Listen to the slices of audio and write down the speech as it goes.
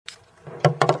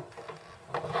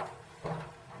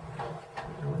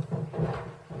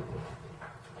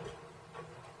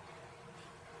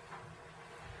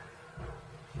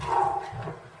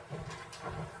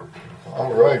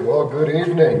right, well, good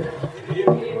evening.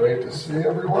 Great to see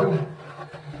everyone.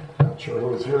 Not sure who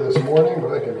was here this morning,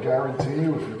 but I can guarantee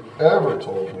you, if you ever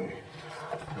told me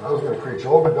that I was going to preach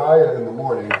Obadiah in the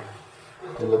morning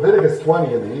and Leviticus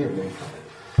 20 in the evening,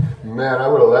 man, I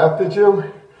would have laughed at you.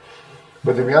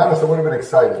 But to be honest, I would have been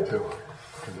excited too,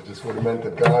 because it just would have meant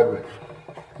that God would,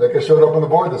 like I showed up on the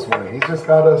board this morning, He's just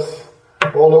got us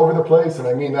all over the place, and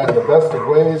I mean that in the best of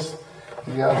ways.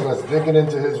 He has us digging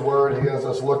into His Word. He has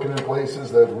us looking in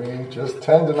places that we just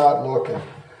tend to not look. And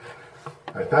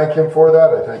I thank Him for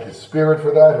that. I thank His Spirit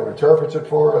for that, who interprets it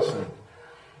for us. And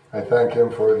I thank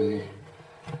Him for the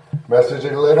message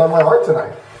that He laid on my heart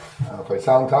tonight. If I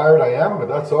sound tired, I am, but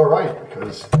that's all right,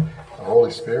 because the Holy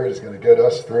Spirit is going to get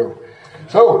us through.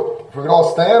 So, if we can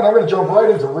all stand, I'm going to jump right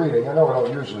into reading. I know I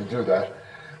don't usually do that.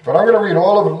 But I'm going to read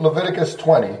all of Leviticus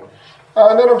 20.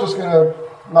 And then I'm just going to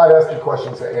not ask you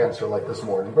questions to answer like this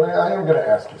morning, but I am going to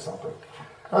ask you something.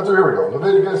 So here we go.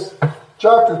 Leviticus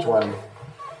chapter 20.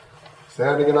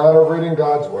 Standing in honor of reading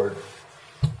God's word.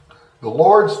 The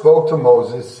Lord spoke to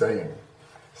Moses, saying,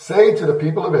 "Say to the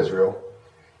people of Israel,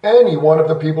 any one of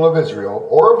the people of Israel,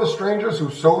 or of the strangers who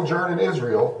sojourn in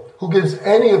Israel, who gives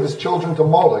any of his children to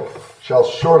Moloch, shall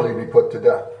surely be put to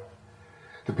death.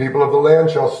 The people of the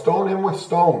land shall stone him with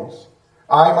stones.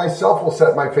 I myself will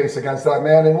set my face against that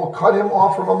man and will cut him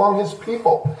off from among his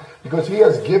people, because he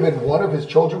has given one of his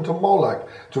children to Moloch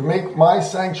to make my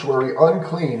sanctuary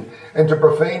unclean and to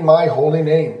profane my holy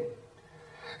name.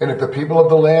 And if the people of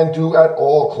the land do at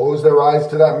all close their eyes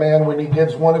to that man when he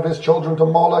gives one of his children to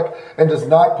Moloch and does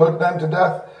not put them to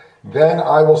death, then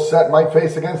I will set my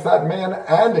face against that man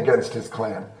and against his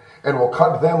clan, and will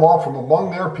cut them off from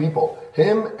among their people,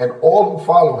 him and all who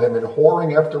follow him in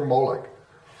whoring after Moloch.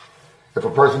 If a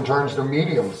person turns to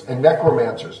mediums and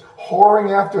necromancers,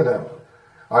 whoring after them,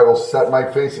 I will set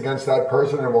my face against that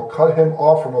person and will cut him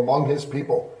off from among his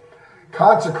people.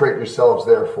 Consecrate yourselves,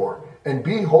 therefore, and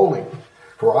be holy,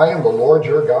 for I am the Lord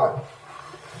your God.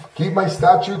 Keep my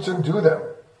statutes and do them.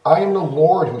 I am the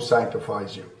Lord who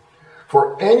sanctifies you.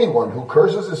 For anyone who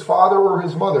curses his father or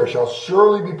his mother shall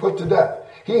surely be put to death.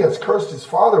 He has cursed his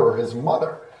father or his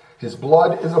mother. His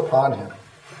blood is upon him.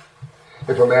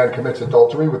 If a man commits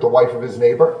adultery with the wife of his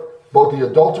neighbor, both the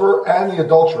adulterer and the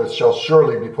adulteress shall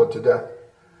surely be put to death.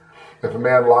 If a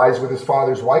man lies with his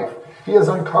father's wife, he has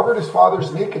uncovered his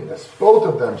father's nakedness. Both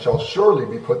of them shall surely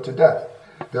be put to death.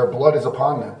 Their blood is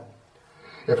upon them.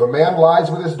 If a man lies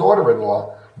with his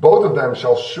daughter-in-law, both of them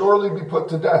shall surely be put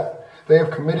to death. They have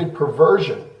committed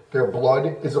perversion. Their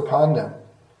blood is upon them.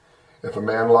 If a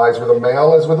man lies with a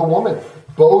male as with a woman,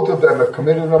 both of them have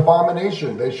committed an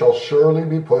abomination. They shall surely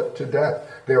be put to death.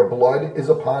 Their blood is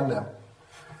upon them.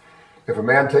 If a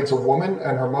man takes a woman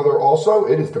and her mother also,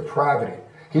 it is depravity.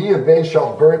 He and they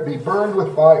shall be burned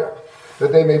with fire,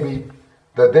 that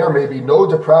there may be no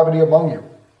depravity among you.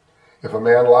 If a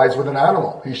man lies with an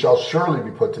animal, he shall surely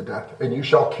be put to death, and you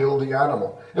shall kill the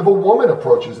animal. If a woman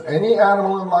approaches any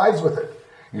animal and lies with it,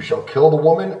 you shall kill the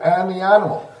woman and the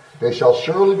animal. They shall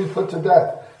surely be put to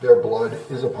death. Their blood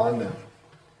is upon them.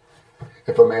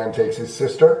 If a man takes his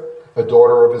sister, a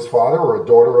daughter of his father or a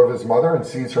daughter of his mother, and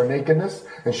sees her nakedness,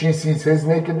 and she sees his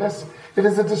nakedness, it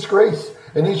is a disgrace,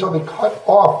 and he shall be cut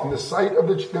off in the sight of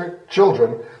the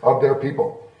children of their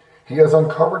people. He has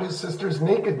uncovered his sister's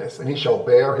nakedness, and he shall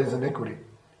bear his iniquity.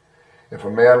 If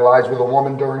a man lies with a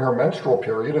woman during her menstrual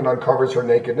period and uncovers her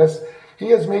nakedness,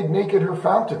 he has made naked her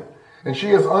fountain, and she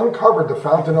has uncovered the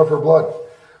fountain of her blood.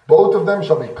 Both of them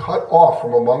shall be cut off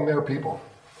from among their people.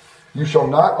 You shall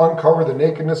not uncover the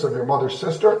nakedness of your mother's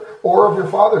sister or of your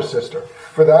father's sister,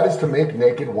 for that is to make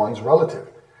naked one's relative.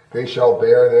 They shall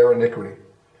bear their iniquity.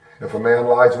 If a man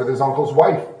lies with his uncle's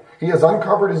wife, he has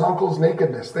uncovered his uncle's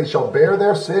nakedness. They shall bear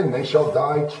their sin. They shall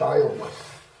die childless.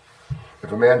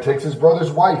 If a man takes his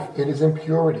brother's wife, it is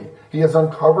impurity. He has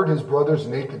uncovered his brother's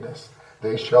nakedness.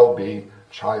 They shall be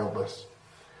childless.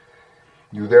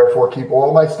 You therefore keep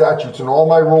all my statutes and all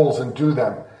my rules and do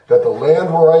them, that the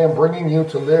land where I am bringing you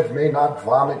to live may not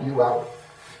vomit you out.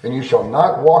 And you shall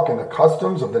not walk in the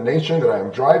customs of the nation that I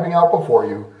am driving out before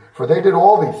you, for they did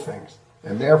all these things,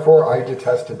 and therefore I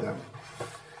detested them.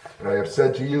 But I have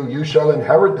said to you, you shall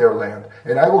inherit their land,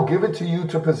 and I will give it to you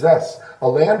to possess, a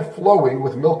land flowing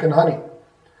with milk and honey.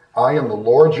 I am the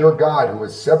Lord your God, who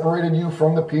has separated you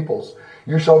from the peoples.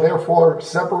 You shall therefore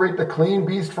separate the clean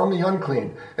beast from the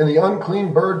unclean, and the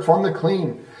unclean bird from the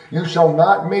clean. You shall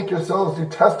not make yourselves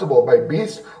detestable by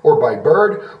beast, or by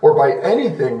bird, or by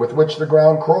anything with which the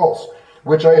ground crawls,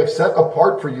 which I have set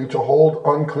apart for you to hold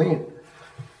unclean.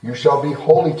 You shall be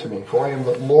holy to me, for I,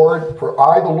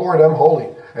 the Lord, am holy,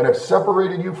 and have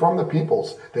separated you from the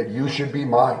peoples, that you should be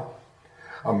mine.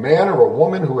 A man or a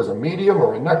woman who is a medium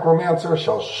or a necromancer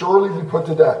shall surely be put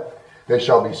to death. They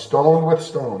shall be stoned with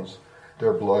stones.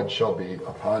 Their blood shall be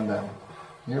upon them.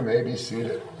 You may be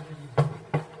seated.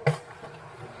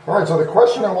 All right, so the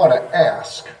question I want to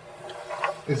ask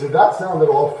is, did that sound at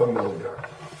all familiar?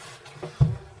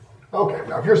 Okay,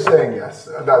 now if you're saying yes,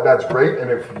 that's great, and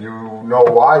if you know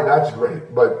why, that's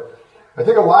great. But I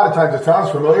think a lot of times it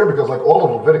sounds familiar because like all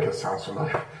of Leviticus sounds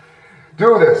familiar.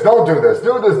 Do this, don't do this,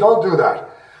 do this, don't do that.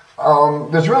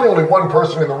 There's really only one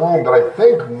person in the room that I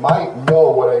think might know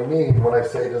what I mean when I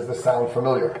say, does this sound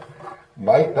familiar?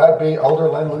 Might that be Elder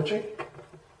Len Lucci?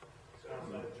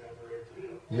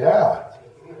 Yeah.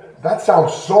 That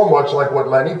sounds so much like what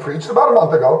Lenny preached about a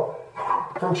month ago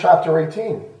from chapter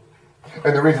 18.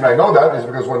 And the reason I know that is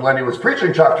because when Lenny was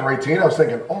preaching chapter 18, I was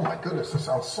thinking, oh my goodness, this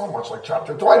sounds so much like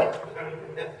chapter 20.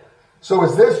 So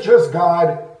is this just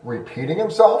God repeating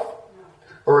himself?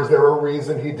 Or is there a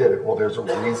reason he did it? Well, there's a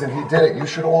reason he did it. You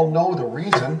should all know the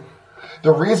reason.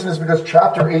 The reason is because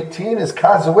chapter 18 is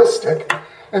casuistic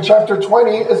and chapter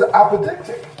 20 is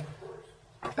apodictic.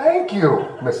 Thank you,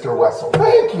 Mr. Wessel.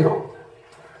 Thank you.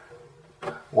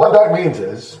 What that means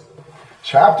is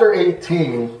chapter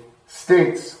 18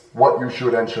 states what you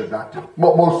should and should not do.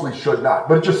 Well, mostly should not,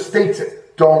 but it just states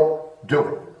it. Don't do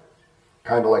it.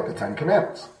 Kind of like the Ten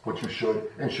Commandments, what you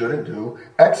should and shouldn't do.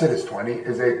 Exodus 20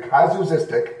 is a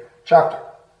casuistic chapter.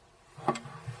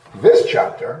 This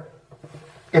chapter,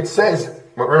 it says,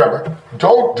 but remember,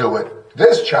 don't do it.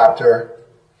 This chapter,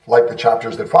 like the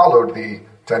chapters that followed the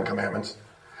Ten Commandments,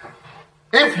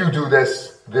 if you do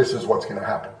this, this is what's going to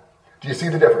happen. Do you see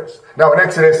the difference? Now in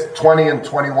Exodus 20 and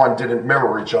 21 didn't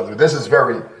mirror each other. This is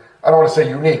very, I don't want to say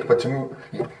unique, but to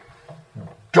me,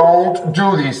 don't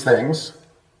do these things,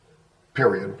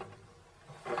 period.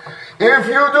 If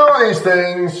you do these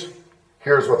things,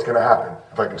 here's what's going to happen.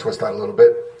 If I can twist that a little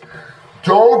bit.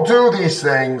 Don't do these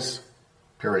things,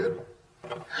 period.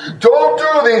 Don't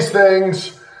do these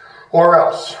things, or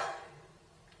else.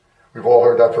 We've all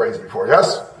heard that phrase before,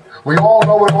 yes? We all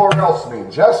know what or else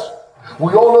means, yes?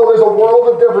 We all know there's a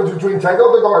world of difference between take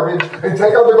out the garbage and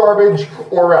take out the garbage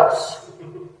or else.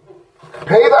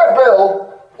 Pay that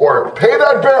bill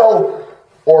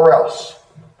or else.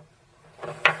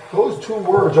 Those two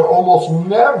words are almost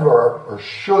never, or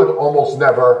should almost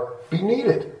never be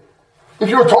needed. If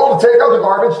you were told to take out the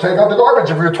garbage, take out the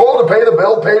garbage. If you're told to pay the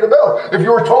bill, pay the bill. If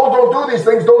you were told don't do these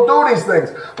things, don't do these things.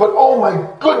 But oh my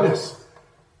goodness,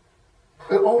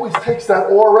 it always takes that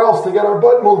or else to get our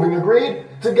butt moving, agreed?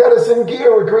 To get us in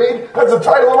gear, agreed? That's the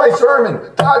title of my sermon. ...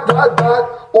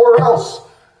 or else.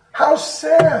 How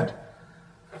sad.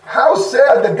 How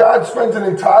sad that God spent an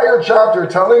entire chapter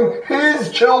telling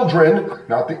his children,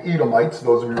 not the Edomites,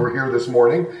 those of you who were here this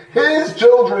morning, his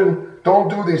children don't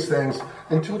do these things.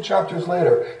 And 2 chapters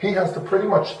later, he has to pretty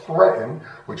much threaten,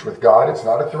 which with God, it's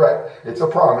not a threat, it's a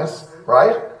promise,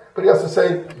 right? But he has to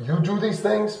say, you do these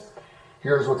things,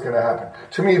 here's what's going to happen.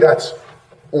 To me, that's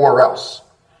or else.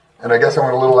 And I guess I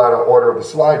went a little out of order of the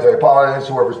slides. I apologize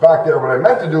to whoever's back there. What I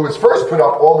meant to do is first put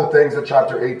up all the things that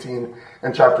chapter 18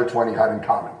 and chapter 20 had in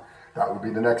common. That would be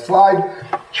the next slide.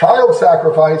 Child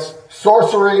sacrifice,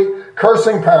 sorcery,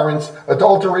 cursing parents,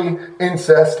 adultery,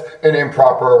 incest, and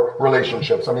improper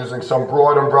relationships. I'm using some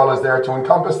broad umbrellas there to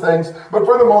encompass things, but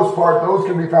for the most part, those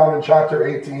can be found in chapter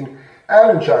 18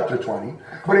 and in chapter 20.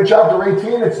 But in chapter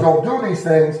 18, it's don't do these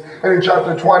things, and in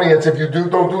chapter 20, it's if you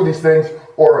don't do these things,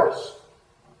 or else.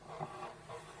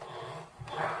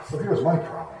 So here's my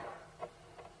problem.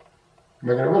 Am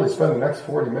I going to really spend the next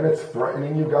 40 minutes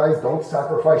threatening you guys? Don't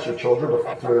sacrifice your children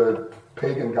to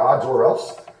pagan gods or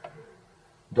else.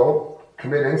 Don't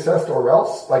commit incest or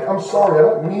else. Like, I'm sorry, I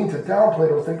don't mean to downplay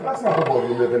those things. That's not the world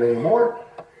we live in anymore.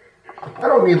 I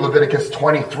don't need Leviticus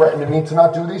 20 threatening me to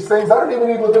not do these things. I don't even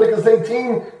need Leviticus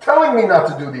 18 telling me not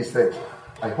to do these things.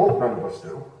 I hope none of us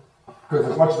do. Because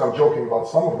as much as I'm joking about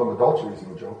some of them, adultery is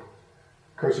no joke.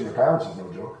 Cursing your parents is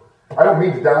no joke. I don't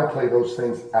mean to downplay those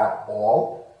things at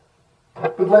all.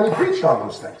 But Lenny preached on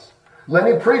those things.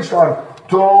 Lenny preached on,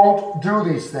 don't do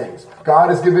these things. God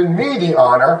has given me the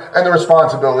honor and the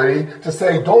responsibility to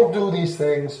say, don't do these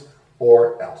things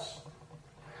or else.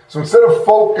 So instead of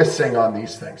focusing on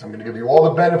these things, I'm going to give you all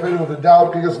the benefit of the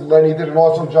doubt because Lenny did an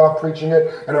awesome job preaching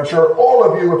it. And I'm sure all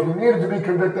of you, if you needed to be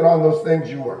convicted on those things,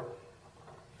 you were.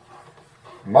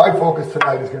 My focus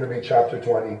tonight is going to be chapter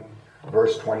 20,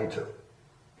 verse 22.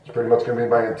 It's pretty much going to be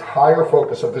my entire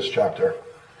focus of this chapter.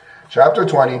 Chapter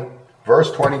 20,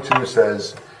 verse 22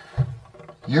 says,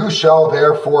 you shall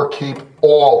therefore keep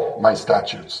all my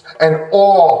statutes and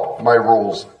all my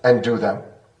rules and do them,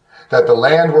 that the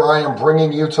land where I am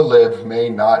bringing you to live may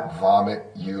not vomit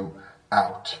you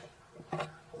out.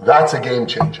 That's a game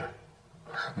changer.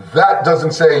 That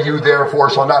doesn't say, you therefore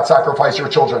shall not sacrifice your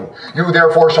children. You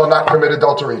therefore shall not commit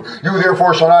adultery. You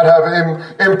therefore shall not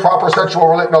have improper sexual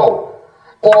relation. No.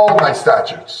 All my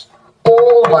statutes,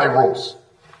 all my rules.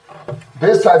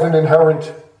 This has an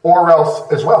inherent or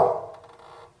else as well.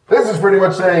 This is pretty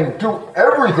much saying, do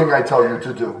everything I tell you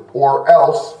to do, or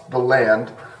else the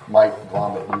land might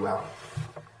vomit you out.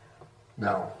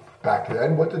 Now, back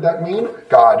then, what did that mean?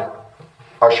 God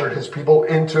ushered his people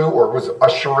into, or was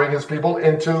ushering his people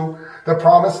into the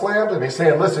promised land. And he's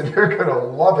saying, listen, you're going to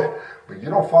love it, but you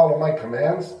don't follow my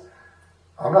commands,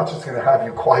 I'm not just going to have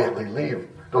you quietly leave.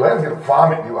 The land's going to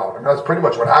vomit you out. And that's pretty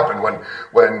much what happened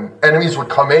when enemies would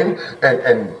come in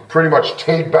and pretty much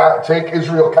take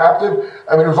Israel captive.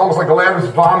 I mean, it was almost like the land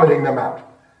was vomiting them out.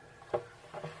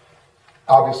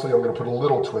 Obviously, I'm going to put a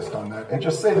little twist on that and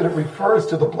just say that it refers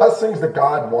to the blessings that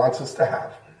God wants us to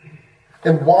have.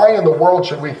 And why in the world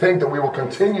should we think that we will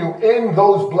continue in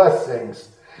those blessings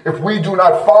if we do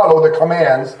not follow the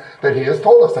commands that he has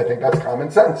told us? I think that's common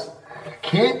sense.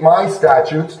 Keep my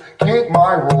statutes, keep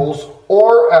my rules,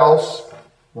 or else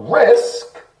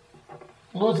risk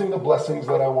losing the blessings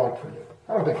that I want for you.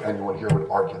 I don't think anyone here would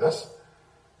argue this.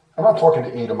 I'm not talking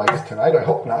to Edomites tonight. I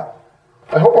hope not.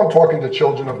 I hope I'm talking to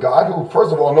children of God who,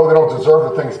 first of all, know they don't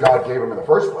deserve the things God gave them in the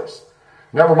first place.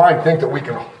 Never mind think that we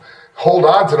can hold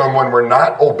on to them when we're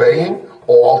not obeying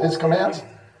all his commands.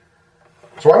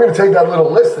 So I'm going to take that little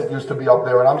list that used to be up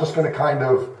there, and I'm just going to kind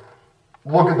of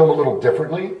look at them a little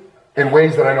differently in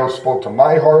ways that I know spoke to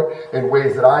my heart, in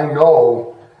ways that I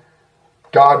know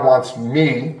God wants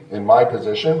me in my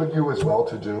position, but you as well,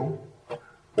 to do,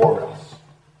 or else.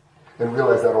 And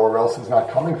realize that or else is not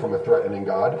coming from a threatening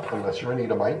God, unless you're an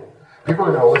Edomite. People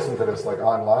are going to listen to this like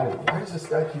online, and why does this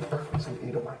guy keep referencing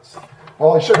Edomites?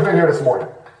 Well, he should have been here this morning.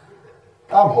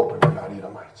 I'm hoping they're not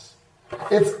Edomites.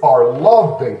 It's our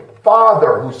loving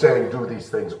Father who's saying do these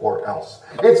things or else.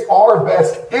 It's our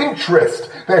best interest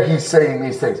that he's saying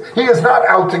these things. He is not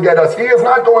out to get us. He is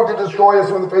not going to destroy us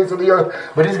from the face of the earth,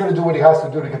 but he's going to do what he has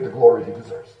to do to get the glory he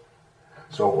deserves.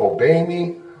 So obey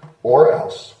me or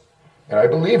else. And I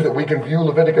believe that we can view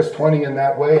Leviticus 20 in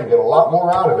that way and get a lot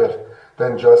more out of it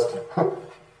than just,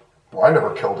 well, I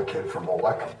never killed a kid for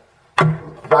Molech.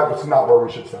 That's not where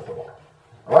we should set the bar.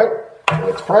 All right? So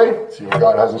let's pray, see what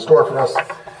God has in store for us.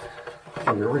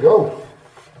 And here we go.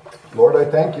 Lord, I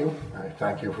thank you. I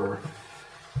thank you for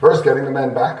first getting the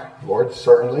men back. Lord,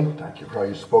 certainly. Thank you for how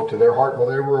you spoke to their heart while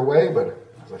they were away. But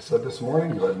as I said this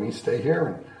morning, you let me stay here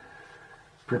and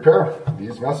prepare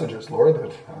these messages, Lord,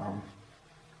 that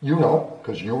you know,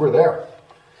 because you were there.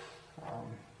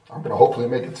 I'm going to hopefully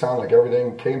make it sound like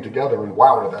everything came together, and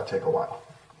wow, did that take a while.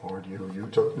 Lord, you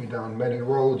took me down many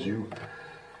roads. You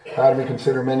had me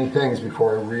consider many things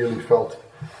before I really felt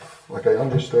like I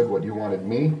understood what you wanted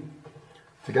me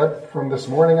to get from this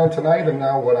morning on tonight, and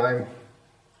now what I'm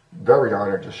very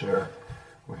honored to share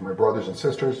with my brothers and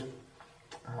sisters.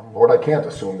 Lord, I can't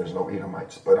assume there's no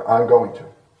Edomites, but I'm going to.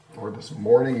 Lord, this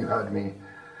morning you had me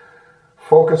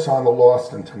focus on the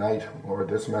lost, and tonight, Lord,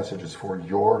 this message is for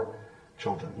your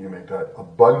children. You make that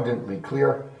abundantly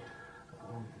clear,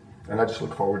 and I just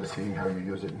look forward to seeing how you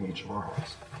use it in each of our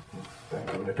hearts.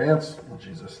 Thank you in advance. In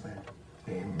Jesus' name,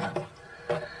 amen.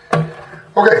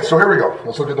 Okay, so here we go.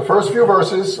 Let's look at the first few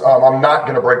verses. I'm not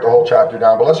going to break the whole chapter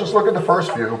down, but let's just look at the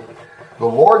first few. The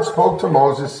Lord spoke to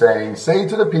Moses, saying, say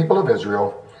to the people of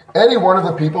Israel, any one of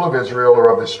the people of Israel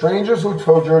or of the strangers who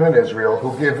sojourn in Israel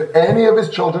who give any of his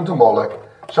children to Molech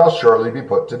shall surely be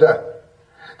put to death.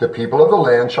 The people of the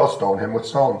land shall stone him with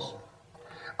stones.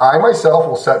 I myself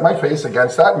will set my face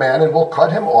against that man and will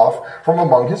cut him off from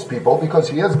among his people, because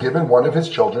he has given one of his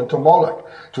children to Molech,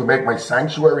 to make my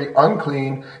sanctuary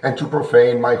unclean and to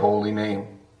profane my holy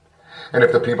name. And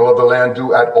if the people of the land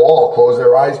do at all close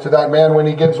their eyes to that man when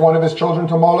he gives one of his children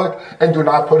to Molech, and do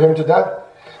not put him to death,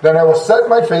 then I will set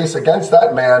my face against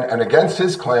that man and against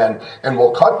his clan, and will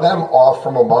cut them off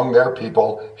from among their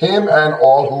people, him and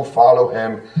all who follow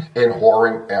him in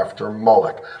whoring after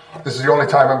Molech. This is the only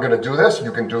time I'm going to do this.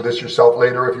 You can do this yourself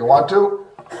later if you want to.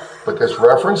 But this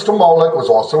reference to Molech was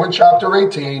also in chapter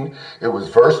 18. It was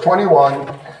verse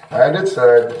 21, and it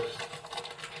said,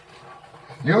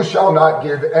 you shall not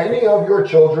give any of your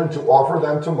children to offer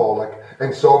them to Molech,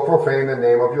 and so profane the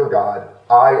name of your God.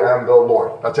 I am the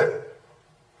Lord. That's it.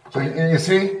 So you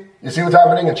see what's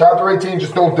happening in chapter 18?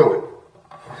 Just don't do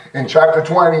it. In chapter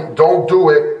 20, don't do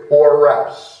it or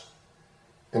else.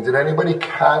 And did anybody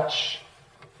catch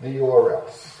the or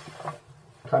else?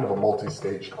 Kind of a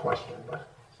multi-staged question. But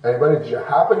anybody, did you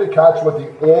happen to catch what the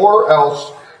or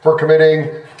else for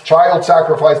committing child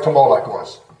sacrifice to Molech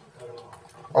was?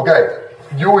 Okay.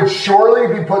 You would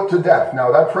surely be put to death.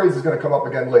 Now, that phrase is going to come up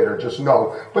again later, just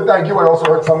know. But thank you. I also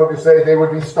heard some of you say they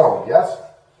would be stoned. Yes?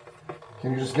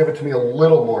 Can you just give it to me a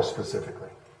little more specifically?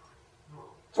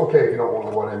 It's okay if you don't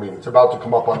know what I mean. It's about to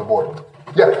come up on the board.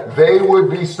 Yeah, they would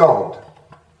be stoned.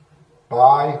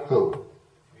 By who?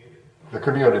 The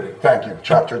community. Thank you.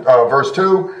 Verse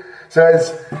 2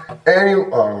 says,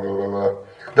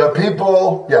 the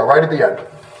people, right at the end.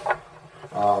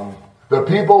 The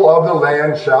people of the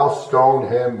land shall stone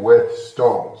him with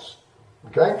stones.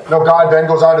 Okay? Now God then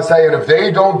goes on to say, and if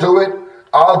they don't do it,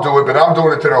 I'll do it, but I'm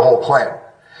doing it to their whole clan.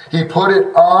 He put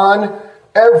it on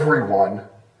everyone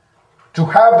to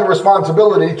have the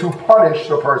responsibility to punish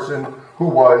the person who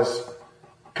was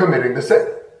committing the sin.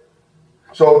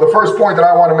 So the first point that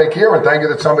I want to make here, and thank you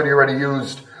that somebody already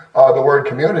used the word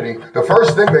community, the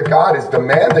first thing that God is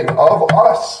demanding of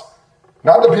us,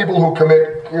 not the people who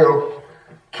commit,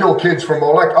 kill kids for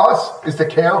Molech, us, is to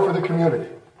care for the community.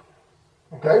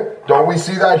 Okay? Don't we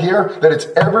see that here? That it's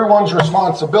everyone's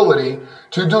responsibility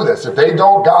to do this. If they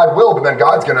don't, God will, but then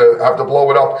God's going to have to blow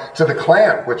it up to the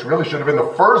clan, which really should have been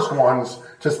the first ones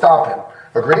to stop him.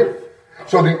 Agreed?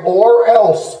 So the or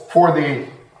else for the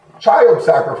child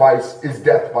sacrifice is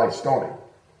death by stoning.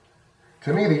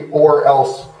 To me, the or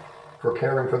else for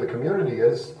caring for the community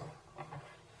is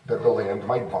that the land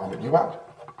might vomit you out.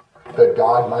 That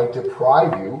God might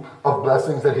deprive you of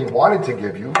blessings that he wanted to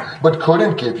give you, but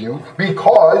couldn't give you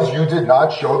because you did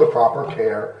not show the proper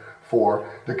care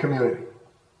for the community.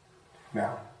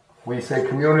 Now, we say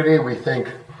community, we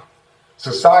think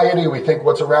society, we think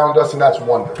what's around us, and that's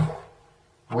wonderful.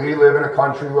 We live in a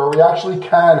country where we actually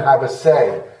can have a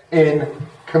say in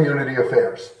community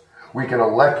affairs. We can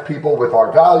elect people with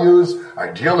our values.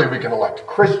 Ideally, we can elect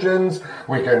Christians.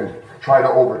 We can try to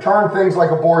overturn things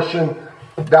like abortion.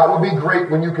 That would be great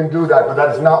when you can do that, but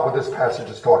that is not what this passage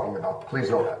is talking about. Please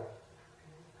know that.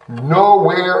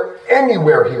 Nowhere,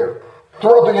 anywhere here,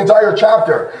 throughout the entire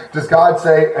chapter, does God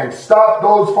say, and stop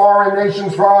those foreign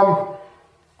nations from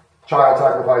child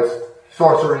sacrifice,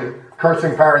 sorcery,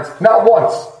 cursing parents. Not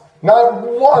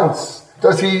once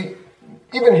does he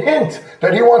even hint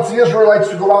that he wants the Israelites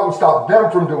to go out and stop them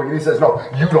from doing it. He says, no,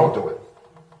 you don't do it.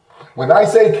 When I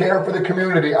say care for the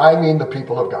community, I mean the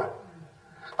people of God.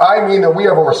 I mean that we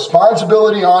have a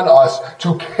responsibility on us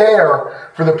to care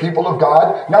for the people of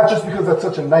God, not just because that's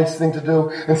such a nice thing to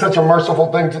do and such a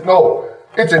merciful thing to know.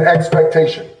 It's an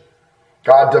expectation.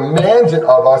 God demands it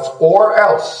of us, or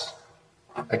else.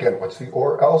 Again, what's the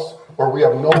or else? Or we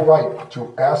have no right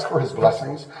to ask for his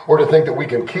blessings or to think that we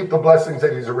can keep the blessings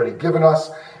that he's already given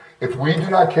us. If we do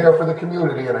not care for the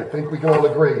community, and I think we can all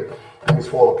agree, things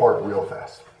fall apart real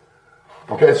fast.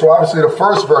 Okay, so obviously the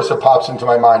first verse that pops into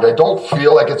my mind, I don't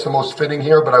feel like it's the most fitting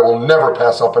here, but I will never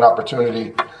pass up an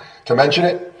opportunity to mention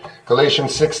it.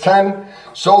 Galatians 6:10,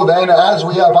 so then as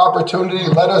we have opportunity,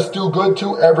 let us do good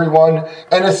to everyone,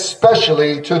 and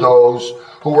especially to those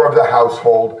who are of the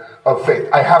household of faith.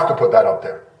 I have to put that up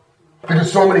there, because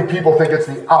so many people think it's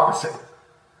the opposite.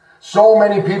 So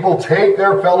many people take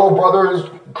their fellow brothers,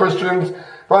 Christians,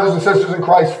 brothers and sisters in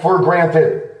Christ for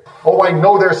granted. Oh, I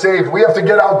know they're saved. We have to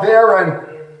get out there and...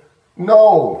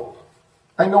 No.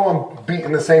 I know I'm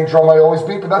beating the same drum I always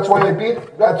beat, but that's why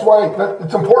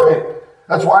it's important.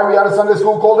 That's why we had a Sunday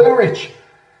school called Inreach.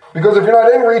 Because if you're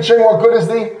not inreaching, what good is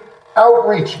the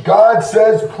outreach? God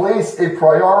says place a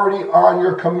priority on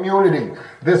your community.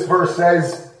 This verse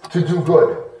says to do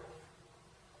good.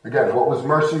 Again, what was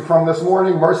mercy from this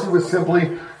morning? Mercy was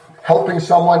simply helping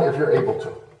someone if you're able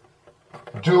to.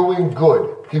 Doing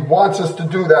good. He wants us to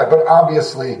do that, but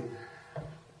obviously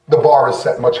the bar is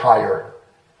set much higher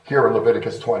here in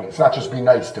Leviticus 20. It's not just be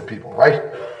nice to people, right?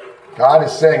 God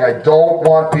is saying, I don't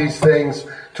want these things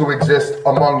to exist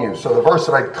among you. So the verse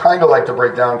that I kind of like to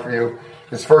break down for you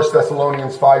is 1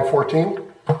 Thessalonians 5:14.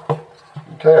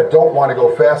 Okay, I don't want to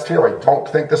go fast here. I don't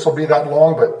think this will be that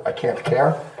long, but I can't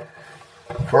care.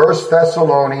 1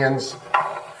 Thessalonians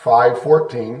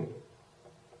 5:14.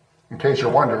 In case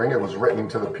you're wondering, it was written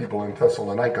to the people in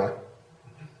Thessalonica.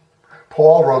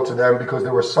 Paul wrote to them because they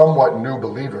were somewhat new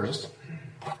believers.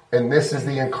 And this is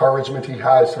the encouragement he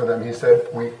has for them. He said,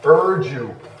 we urge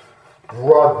you,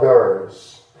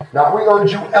 brothers. Not we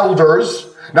urge you, elders.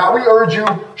 Not we urge you,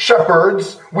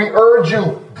 shepherds. We urge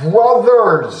you,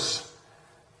 brothers.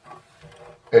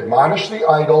 Admonish the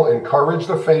idle, encourage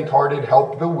the faint-hearted,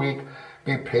 help the weak,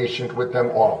 be patient with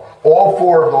them all. All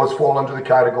four of those fall under the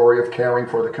category of caring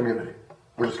for the community.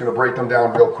 We're just going to break them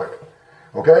down real quick.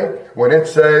 Okay? When it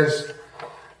says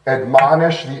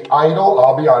admonish the idle,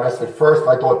 I'll be honest, at first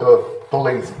I thought the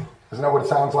lazy. Isn't that what it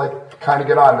sounds like? Kind of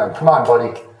get on them. Come on,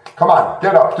 buddy. Come on,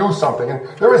 get up, do something. And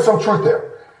there is some truth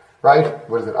there. right?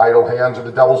 What is it? Idle hands are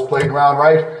the devil's playground,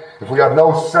 right? If we have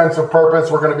no sense of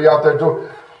purpose, we're going to be out there doing...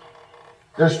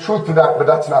 There's truth to that, but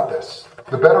that's not this.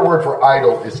 The better word for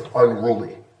idle is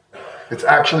unruly. It's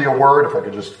actually a word, if I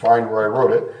could just find where I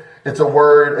wrote it. It's a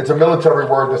word, it's a military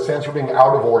word that stands for being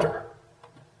out of order.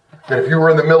 That if you were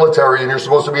in the military and you're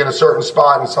supposed to be in a certain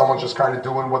spot and someone's just kind of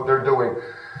doing what they're doing.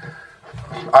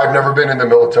 I've never been in the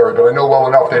military, but I know well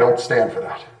enough they don't stand for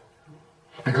that.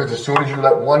 Because as soon as you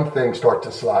let one thing start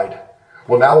to slide,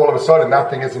 well, now all of a sudden that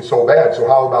thing isn't so bad, so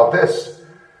how about this?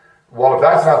 Well, if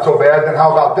that's not so bad, then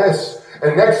how about this?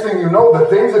 And next thing you know, the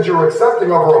things that you're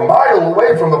accepting are a mile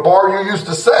away from the bar you used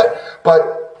to set.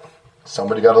 But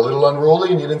somebody got a little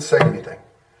unruly and you didn't say anything.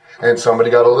 And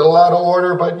somebody got a little out of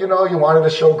order, but you wanted to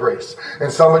show grace.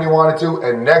 And somebody wanted to,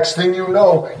 and next thing you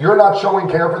know, you're not showing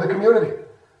care for the community.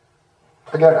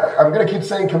 Again, I'm going to keep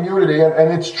saying community,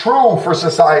 and it's true for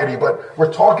society, but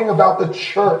we're talking about the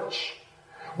church.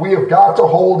 We have got to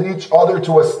hold each other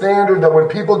to a standard that when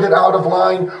people get out of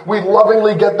line, we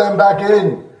lovingly get them back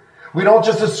in. We don't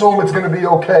just assume it's going to be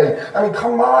okay. I mean,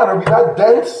 come on, are we that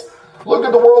dense? Look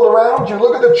at the world around you.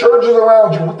 Look at the churches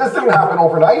around you. This didn't happen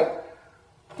overnight.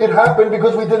 It happened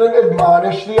because we didn't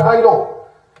admonish the idle.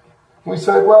 We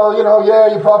said, well,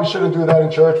 you probably shouldn't do that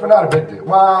in church, but not a big deal.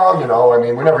 Well,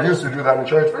 we never used to do that in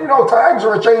church, but times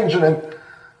are changing. And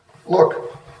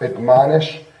look,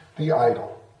 admonish the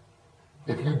idle.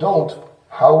 If you don't,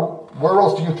 where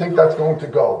else do you think that's going to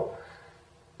go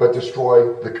but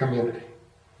destroy the community?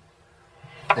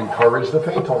 Encourage the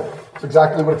faint-hearted. It's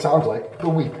exactly what it sounds like. The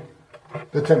weak,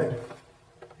 the timid.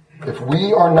 If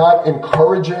we are not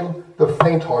encouraging the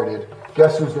faint-hearted,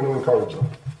 guess who's going to encourage them?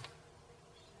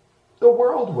 The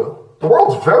world will. The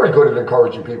world's very good at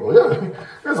encouraging people.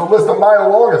 There's a list a mile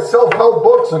long of self-help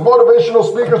books and motivational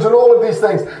speakers and all of these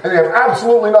things, and they have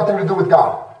absolutely nothing to do with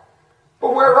God.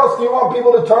 But where else do you want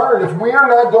people to turn? If we are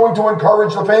not going to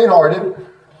encourage the faint-hearted,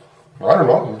 I don't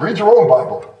know, read your own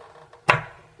Bible.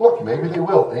 Look, maybe they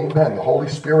will. Amen. The Holy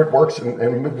Spirit works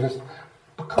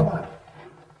but come on.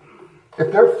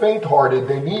 If they're faint-hearted,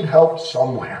 they need help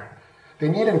somewhere. They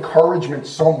need encouragement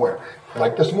somewhere.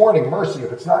 Like this morning, mercy,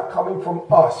 if it's not coming from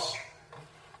us,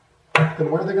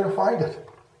 then where are they going to find it?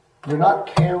 You're not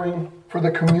caring for the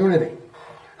community.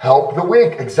 Help the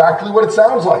weak. Exactly what it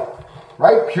sounds like.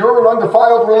 Right? Pure and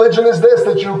undefiled religion is this,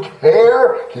 that you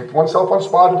care, keep oneself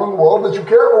unspotted from the world, that you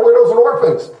care for widows and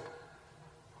orphans.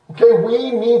 Okay,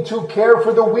 we need to care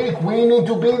for the weak. We need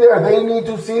to be there. They need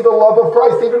to see the love of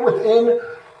Christ, even within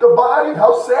the body.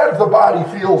 How sad if the body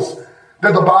feels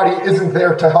that the body isn't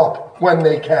there to help when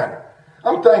they can.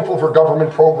 I'm thankful for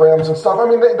government programs and stuff. I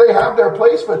mean, they have their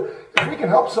place, but if we can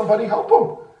help somebody, help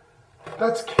them.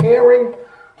 That's caring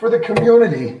for the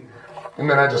community. And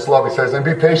then I just love, he says, and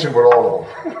be patient with all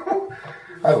of them.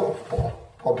 I love Paul.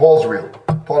 Paul's real.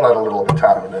 Paul had a little of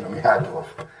Italian in him. He had to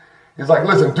have. He's like,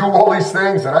 listen, do all these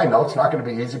things, and I know it's not going to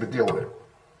be easy, but deal with it.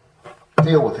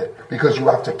 Deal with it, because you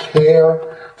have to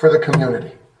care for the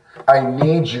community. I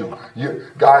need you.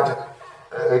 God,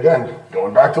 again,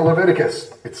 going back to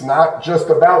Leviticus, it's not just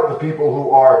about the people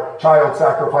who are child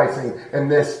sacrificing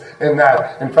and this and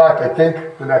that. In fact, I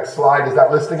think the next slide is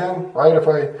that list again, right? If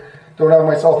I don't have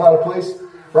myself out of place,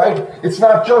 right? It's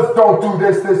not just don't do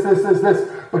this,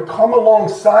 but come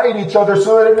alongside each other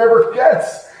so that it never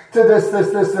gets to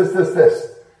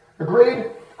this. Agreed?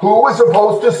 Who was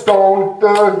supposed to stone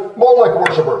the Molech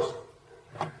worshippers?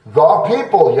 The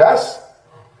people, yes?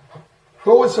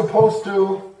 Who was supposed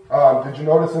to, did you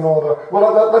notice in all the,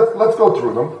 well, let's go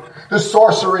through them. The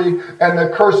sorcery and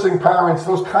the cursing parents,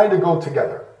 those kind of go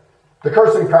together. The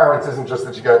cursing parents isn't just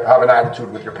that you have an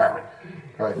attitude with your parent.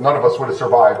 Right? None of us would have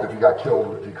survived if you got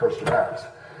killed if you cursed your parents.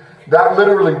 That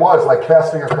literally was like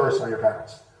casting a curse on your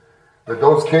parents. That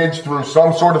those kids, through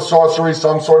some sort of sorcery,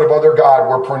 some sort of other god,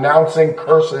 were pronouncing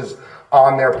curses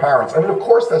on their parents. I mean, of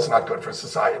course that's not good for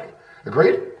society.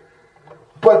 Agreed?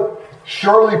 But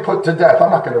surely put to death.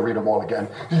 I'm not going to read them all again.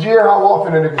 Did you hear how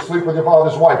often, and if you sleep with your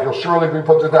father's wife, you'll surely be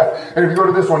put to death. And if you go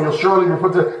to this one, you'll surely be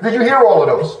put to death. Did you hear all of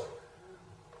those?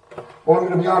 Well, I'm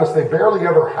going to be honest, they barely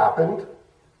ever happened,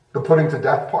 the putting to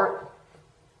death part,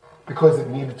 because it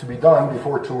needed to be done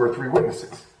before 2 or 3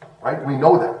 witnesses. Right? We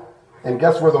know that. And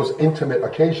guess where those intimate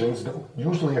occasions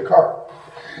usually occur?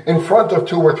 In front of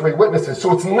 2 or 3 witnesses.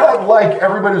 So it's not like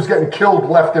everybody who's getting killed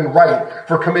left and right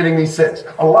for committing these sins.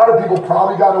 A lot of people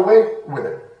probably got away with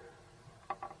it.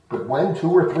 But when 2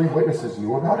 or 3 witnesses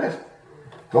knew about it,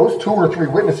 those 2 or 3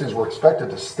 witnesses were expected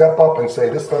to step up and say,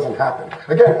 this doesn't happen.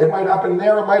 Again, it might happen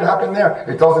there, it might happen there.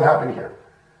 It doesn't happen here.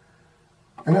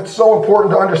 And that's so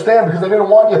important to understand, because they didn't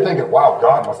want you thinking, wow,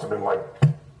 God must have been like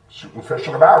shooting fish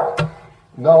in a barrel.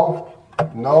 No,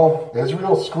 No,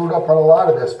 Israel screwed up on a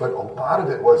lot of this, but a lot of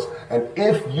it was, and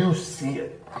if you see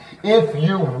it, if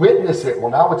you witness it,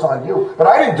 well, now it's on you. But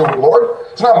I didn't do it, Lord.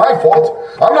 It's not my fault.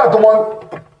 I'm not the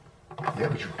one. Yeah,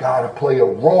 but you've got to play a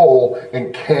role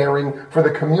in caring for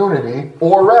the community,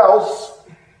 or else,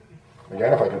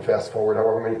 again, if I can fast forward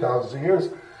however many thousands of years,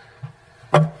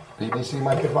 BBC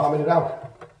might get vomited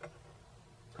out.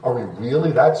 Are we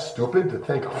really that stupid to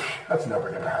think, oh, that's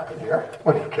never going to happen here?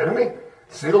 What, are you kidding me?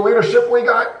 See the leadership we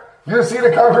got? You see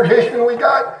the congregation we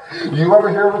got? You ever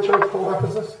hear of a church called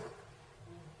Ephesus?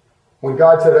 When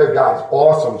God said, hey guys,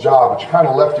 awesome job, but you kind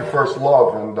of left your first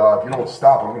love, and if you don't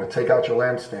stop, I'm going to take out your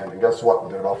lampstand. And guess what?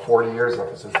 Within about 40 years,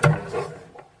 Ephesus didn't exist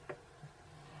anymore.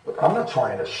 But I'm not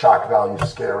trying to shock value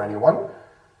scare anyone.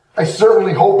 I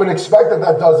certainly hope and expect that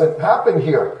that doesn't happen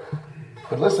here.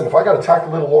 But listen, if I got to tack a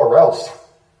little or else,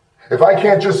 if I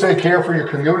can't just say care for your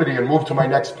community and move to my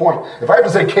next point, if I have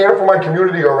to say care for my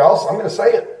community or else, I'm going to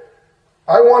say it.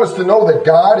 I want us to know that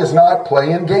God is not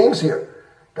playing games here.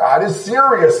 God is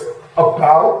serious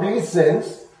about these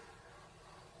sins,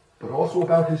 but also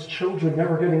about his children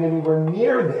never getting anywhere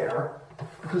near there,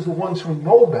 because the ones who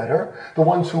know better, the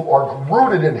ones who are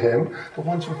rooted in him, the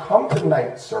ones who come to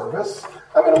night service,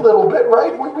 I mean a little bit,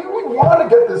 right? We want to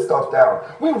get this stuff down.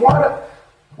 We want to.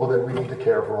 Well, then we need to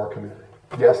care for our community.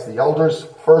 Yes, the elders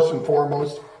first and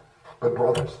foremost, but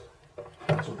brothers.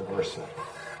 That's what the verse said.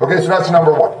 Okay, so that's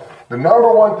number one. The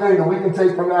number one thing that we can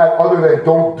take from that, other than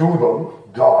don't do them,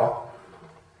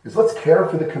 is let's care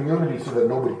for the community so that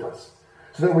nobody does.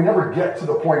 So that we never get to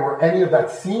the point where any of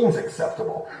that seems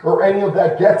acceptable, or any of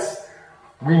that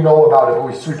we know about it, but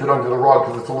we sweep it under the rug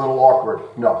because it's a little awkward.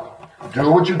 No.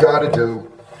 Do what you got to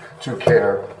do to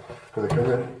care for the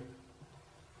community.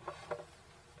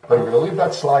 But I'm going to leave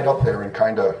that slide up there and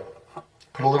kind of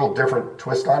put a little different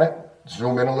twist on it.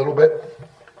 Zoom in a little bit.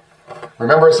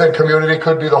 Remember I said community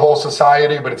could be the whole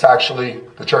society, but it's actually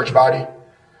the church body?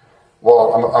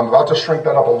 Well, I'm about to shrink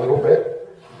that up a little bit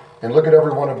and look at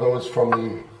every one of those from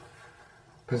the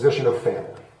position of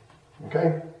family.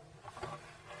 Okay?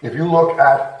 If you look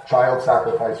at child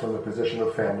sacrifice from the position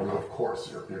of family, of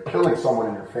course, you're killing someone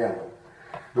in your family.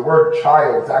 The word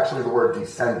child is actually the word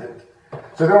descendant.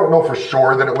 So they don't know for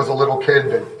sure that it was a little kid,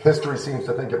 but history seems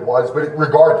to think it was. But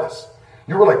regardless,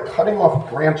 you were like cutting off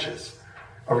branches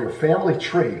of your family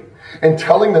tree and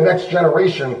telling the next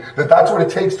generation that that's what it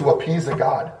takes to appease a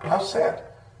God. How sad.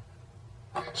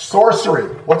 Sorcery.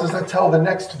 What does that tell the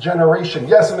next generation?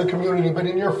 Yes, in the community, but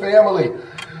in your family.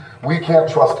 We can't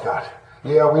trust God.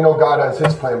 Yeah, we know God has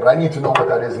his plan, but I need to know what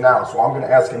that is now. So I'm going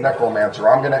to ask a necromancer.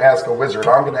 I'm going to ask a wizard.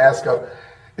 I'm going to ask a...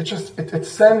 It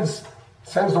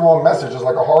sends the wrong message. It's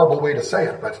like a horrible way to say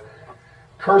it, but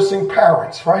cursing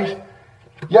parents, right?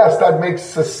 Yes, that makes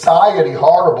society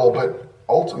horrible, but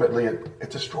ultimately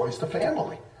it destroys the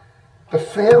family. The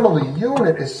family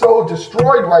unit is so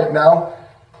destroyed right now,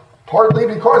 partly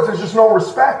because there's just no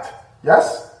respect.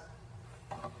 Yes?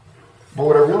 But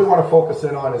what I really want to focus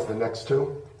in on is the next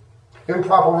two.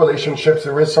 Improper relationships.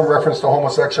 There is some reference to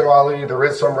homosexuality. There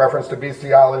is some reference to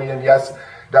bestiality. And yes,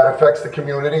 that affects the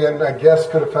community and I guess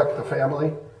could affect the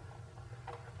family.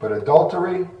 But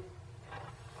adultery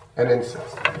and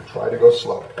incest. I'm going to try to go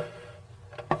slow.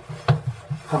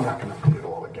 I'm not going to read it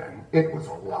all again. It was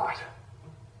a lot.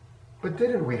 But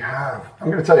didn't we have... I'm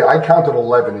going to tell you, I counted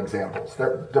 11 examples.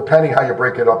 Depending how you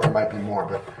break it up, there might be more.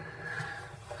 But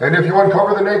and if you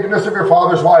uncover the nakedness of your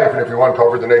father's wife, and if you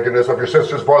uncover the nakedness of your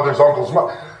sister's brother's uncle's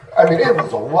mother... I mean, it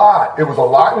was a lot. It was a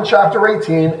lot in chapter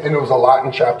 18, and it was a lot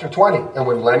in chapter 20. And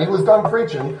when Lenny was done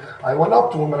preaching, I went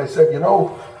up to him and I said,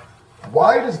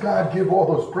 why does God give all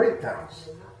those breakdowns?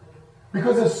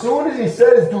 Because as soon as he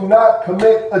says, do not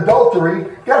commit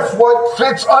adultery, guess what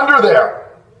fits under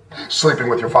there? Sleeping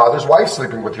with your father's wife,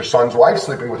 sleeping with your son's wife,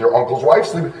 sleeping with your uncle's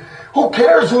wife, Who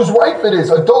cares whose wife it is?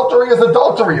 Adultery is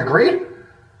adultery, agreed?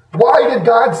 Why did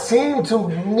God seem to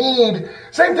need...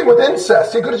 Same thing with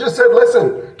incest. He could have just said,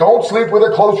 listen, don't sleep with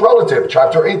a close relative.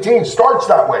 Chapter 18 starts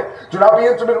that way. Do not be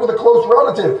intimate with a close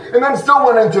relative. And then still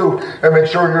went into, and make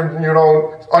sure you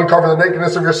don't uncover the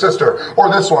nakedness of your sister, or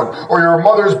this one, or your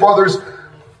mother's brother's...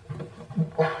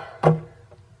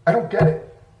 I don't get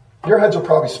it. Your heads are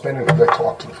probably spinning because I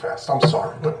talk too fast. I'm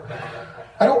sorry, but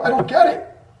I don't get it.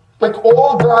 Like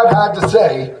all God had to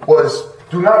say was,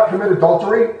 do not commit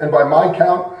adultery, and by my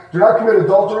count, do not commit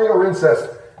adultery or incest.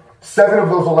 7 of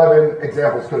those 11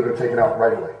 examples could have been taken out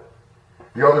right away.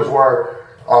 The others were,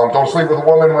 don't sleep with a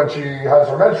woman when she has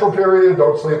her menstrual period,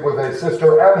 don't sleep with a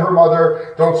sister and her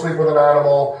mother, don't sleep with an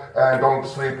animal, and don't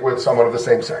sleep with someone of the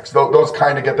same sex. Those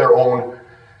kind of get their own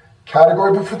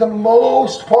category, but for the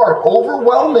most part,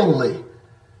 overwhelmingly,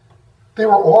 They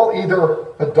were all either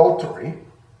adultery,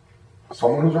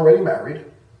 someone who's already married,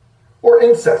 or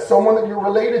incest, someone that you're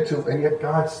related to, and yet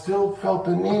God still felt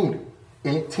the need,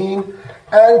 18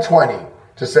 and 20,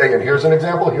 to say, and here's an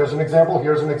example, here's an example,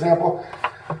 here's an example.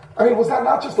 I mean, was that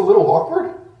not just a little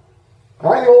awkward? Am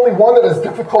I the only one that has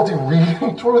difficulty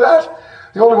reading through that?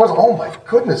 The only ones, oh my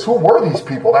goodness, who were these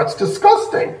people? That's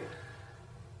disgusting.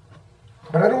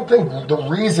 But I don't think the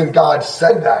reason God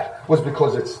said that was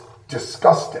because it's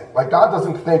disgusting. Like, God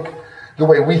doesn't think the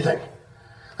way we think.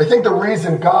 I think the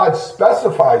reason God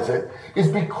specifies it is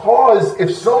because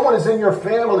if someone is in your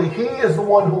family, he is the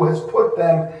one who has put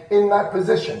them in that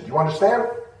position. Do you understand?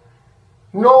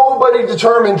 Nobody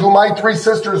determined who my 3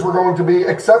 sisters were going to be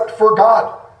except for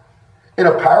God. In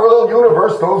a parallel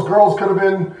universe, those girls could have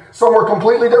been somewhere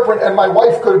completely different, and my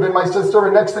wife could have been my sister,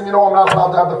 and next thing you know, I'm not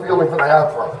allowed to have the feelings that I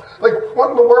have for her. Like,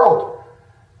 what in the world?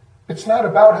 It's not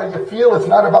about how you feel. It's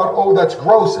not about, oh, that's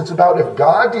gross. It's about if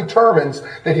God determines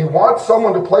that he wants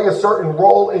someone to play a certain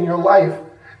role in your life,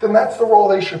 then that's the role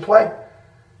they should play.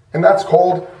 And that's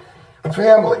called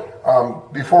family.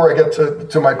 Before I get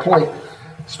to my point,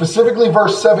 specifically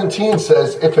verse 17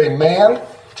 says, if a man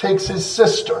takes his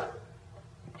sister,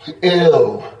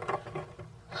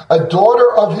 a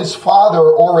daughter of his father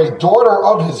or a daughter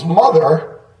of his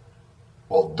mother,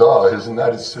 well, duh, isn't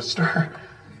that his sister?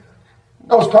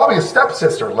 No, it's probably a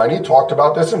stepsister. Lenny talked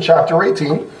about this in chapter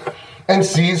 18. And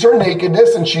sees her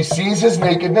nakedness, and she sees his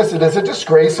nakedness. It is a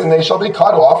disgrace, and they shall be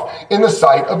cut off in the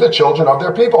sight of the children of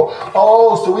their people.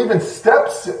 Oh, so even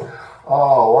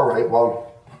all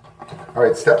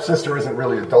right, stepsister isn't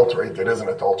really adultery. It is an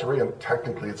adultery, and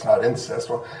technically it's not incest.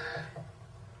 Well,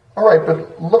 all right,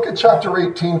 but look at chapter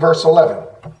 18, verse 11.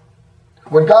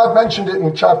 When God mentioned it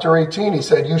in chapter 18, he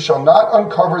said, you shall not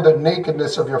uncover the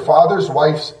nakedness of your father's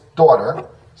wife's daughter,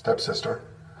 stepsister,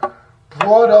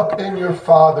 brought up in your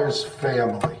father's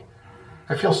family.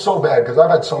 I feel so bad because I've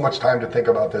had so much time to think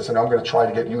about this, and I'm going to try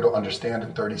to get you to understand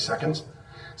in 30 seconds,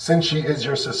 since she is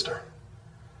your sister.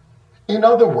 In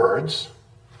other words,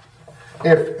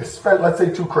 let's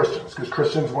say 2 Christians, because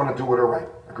Christians want to do what are right.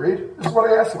 Agreed? This is what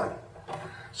I asked Lenny.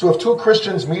 So if 2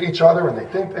 Christians meet each other and they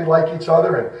think they like each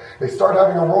other and they start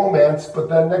having a romance, but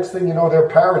then next thing you know, their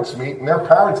parents meet and their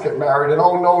parents get married, and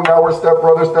oh no, now we're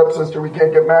stepbrother, stepsister, we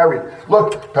can't get married.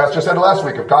 Look, Pastor said last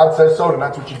week, if God says so, then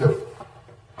that's what you do.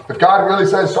 If God really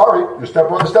says, sorry, your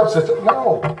stepbrother, stepsister,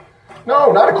 no,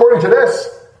 not according to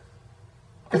this.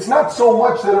 It's not so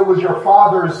much that it was your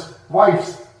father's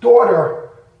wife's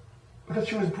daughter, but that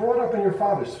she was brought up in your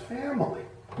father's family.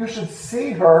 You should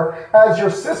see her as your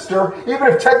sister, even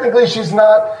if technically she's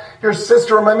not your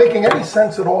sister. Am I making any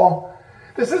sense at all?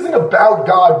 This isn't about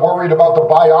God worried about the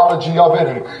biology of it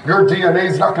and your DNA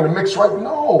is not going to mix right.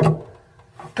 No.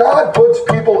 God puts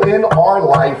people in our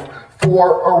life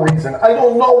for a reason. I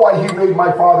don't know why he made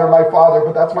my father,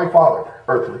 but that's my father.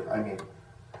 Earthly, I mean.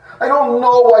 I don't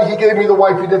know why he gave me the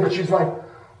wife he did, but she's my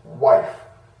wife.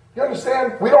 You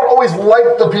understand? We don't always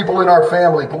like the people in our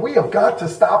family, but we have got to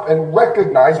stop and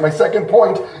recognize, my second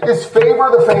point is favor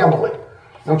the family.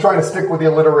 I'm trying to stick with the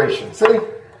alliteration. See?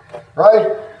 Right?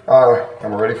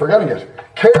 I'm already forgetting it.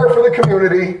 Care for the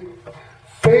community.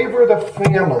 Favor the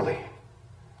family.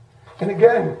 And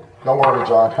again, don't worry,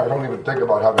 John. I don't even think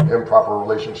about having improper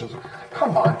relationships.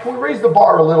 Come on. Can we raise the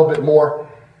bar a little bit more?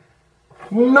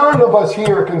 None of us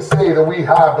here can say that we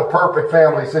have the perfect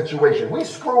family situation. We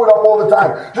screw it up all the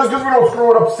time. Just because we don't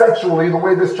screw it up sexually the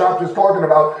way this chapter is talking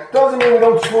about doesn't mean we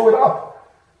don't screw it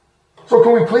up. So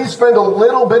can we please spend a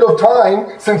little bit of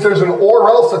time, since there's an or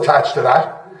else attached to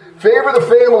that, favor the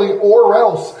family or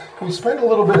else. Can we spend a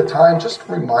little bit of time just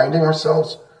reminding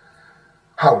ourselves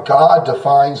how God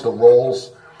defines the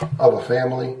roles of a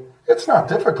family? It's not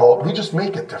difficult. We just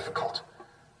make it difficult.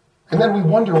 And then we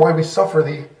wonder why we suffer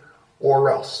the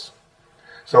or else.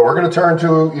 So we're going to turn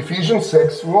to Ephesians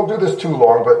 6. We won't do this too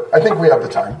long, but I think we have the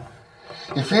time.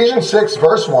 Ephesians 6,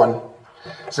 verse 1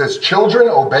 says, children,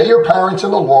 obey your parents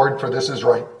in the Lord, for this is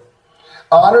right.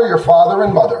 Honor your father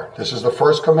and mother. This is the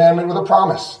first commandment with a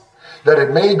promise, that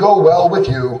it may go well with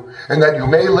you, and that you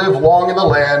may live long in the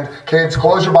land. Kids,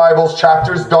 close your Bibles.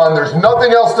 Chapter's done. There's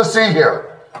nothing else to see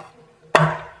here.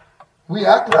 We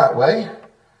act that way,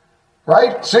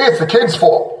 right? See, it's the kid's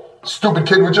fault. Stupid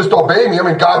kid would just obey me. I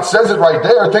mean, God says it right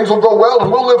there. Things will go well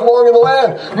and we'll live long in the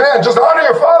land. Man, just honor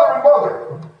your father and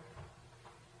mother.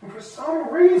 And for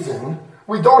some reason,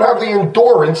 we don't have the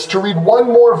endurance to read one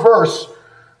more verse.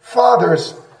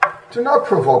 Fathers, do not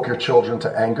provoke your children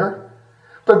to anger,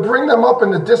 but bring them up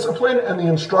in the discipline and the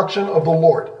instruction of the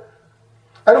Lord.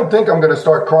 I don't think I'm going to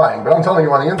start crying, but I'm telling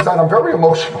you on the inside, I'm very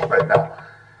emotional right now.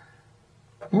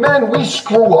 Men, we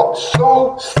screw up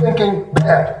so stinking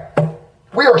bad.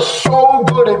 We are so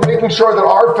good at making sure that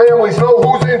our families know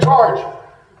who's in charge.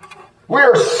 We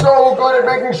are so good at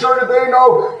making sure that they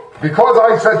know, because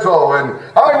I said so, and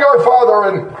I'm your father,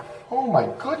 and oh my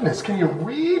goodness, can you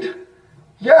read?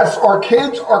 Yes, our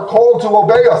kids are called to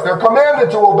obey us. They're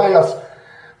commanded to obey us.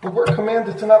 But we're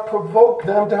commanded to not provoke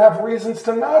them to have reasons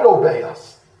to not obey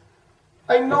us.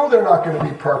 I know they're not going to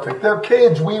be perfect. They're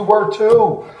kids. We were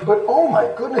too. But oh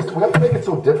my goodness, do we have to make it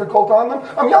so difficult on them?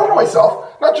 I'm yelling at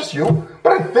myself, not just you.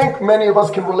 But I think many of us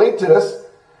can relate to this.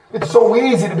 It's so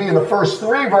easy to be in the first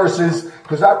 3 verses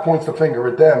because that points the finger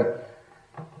at them.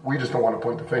 We just don't want to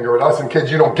point the finger at us. And kids,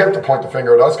 you don't get to point the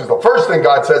finger at us because the first thing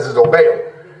God says is obey them.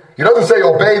 He doesn't say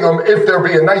obey them if they're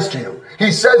being nice to you.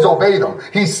 He says obey them.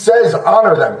 He says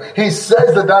honor them. He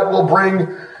says that will bring,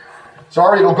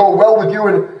 it'll go well with you,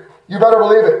 and you better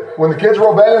believe it. When the kids are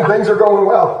obeying, things are going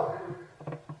well.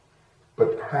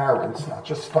 But parents, not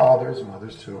just fathers,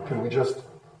 mothers too, can we just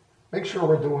make sure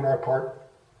we're doing our part?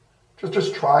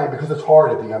 Just try, because it's hard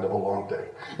at the end of a long day.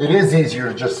 It is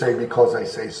easier to just say because I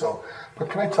say so. But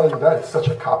can I tell you that? It's such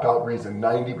a cop-out reason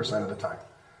 90% of the time.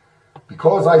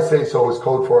 Because I say so is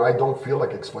code for I don't feel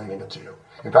like explaining it to you.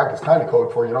 In fact, it's kind of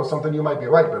code for, something you might be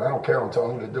right, but I don't care. I'm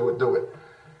telling you to do it.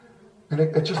 And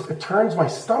it turns my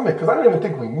stomach because I don't even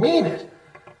think we mean it.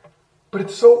 But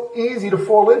it's so easy to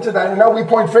fall into that. And now we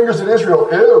point fingers at Israel.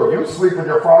 Ew, you sleep with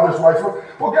your father's wife.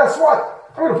 Well, guess what?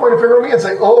 I'm going to point a finger at me and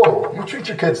say, oh, you treat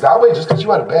your kids that way just because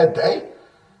you had a bad day?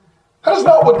 That is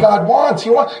not what God wants.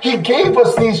 He gave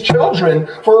us these children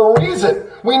for a reason.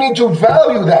 We need to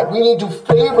value that. We need to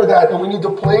favor that. And we need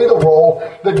to play the role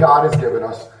that God has given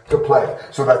us to play.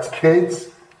 So that's kids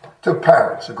to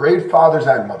parents. Agreed? Fathers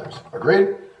and mothers.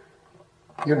 Agreed?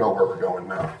 You know where we're going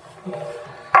now.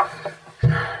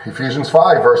 Ephesians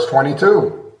 5, verse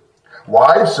 22.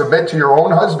 Wives, submit to your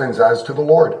own husbands as to the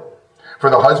Lord. For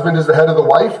the husband is the head of the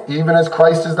wife, even as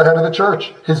Christ is the head of the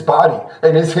church, his body,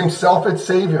 and is himself its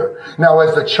Savior. Now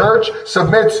as the church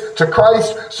submits to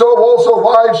Christ, so also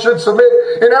wives should submit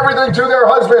in everything to their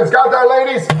husbands. Got that,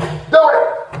 ladies? Do it!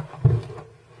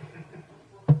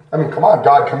 I mean, come on,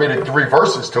 God committed 3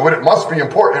 verses to it. It must be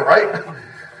important, right?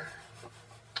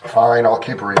 Fine, I'll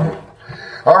keep reading.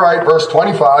 All right, verse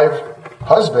 25.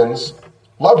 Husbands,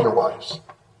 love your wives,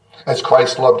 as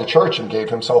Christ loved the church and gave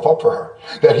himself up for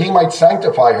her, that he might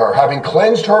sanctify her, having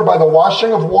cleansed her by the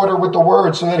washing of water with the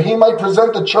word, so that he might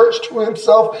present the church to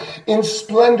himself in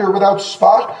splendor, without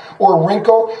spot or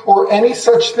wrinkle or any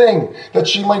such thing, that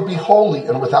she might be holy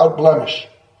and without blemish.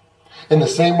 In the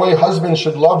same way, husbands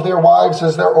should love their wives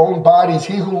as their own bodies.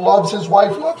 He who loves his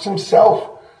wife loves himself.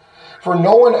 For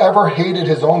no one ever hated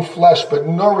his own flesh, but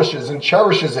nourishes and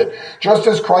cherishes it, just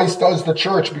as Christ does the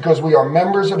church, because we are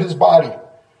members of his body.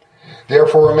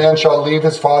 Therefore a man shall leave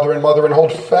his father and mother and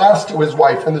hold fast to his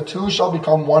wife, and the two shall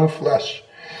become one flesh.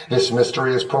 This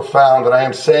mystery is profound, and I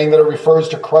am saying that it refers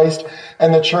to Christ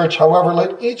and the church. However,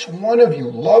 let each one of you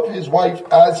love his wife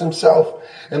as himself,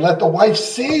 and let the wife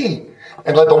see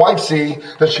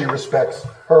that she respects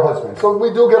her husband. So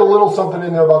we do get a little something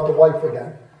in there about the wife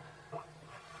again.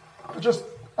 But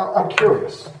I'm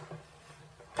curious.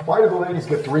 Why do the ladies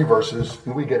get 3 verses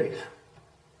and we get 8?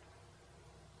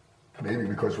 Maybe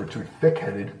because we're too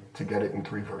thick-headed to get it in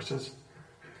 3 verses.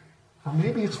 Or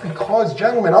maybe it's because,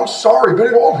 gentlemen, I'm sorry, but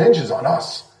it all hinges on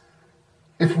us.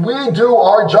 If we do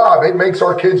our job, it makes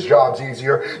our kids' jobs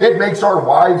easier. It makes our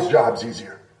wives' jobs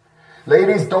easier.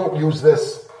 Ladies, don't use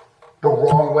this the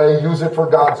wrong way. Use it for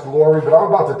God's glory. But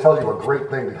I'm about to tell you a great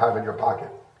thing to have in your pocket.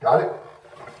 Got it?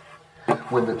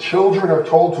 When the children are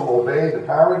told to obey the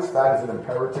parents, that is an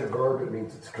imperative verb. It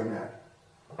means it's a command.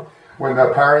 When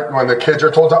the kids are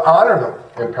told to honor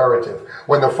them, imperative.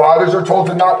 When the fathers are told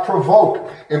to not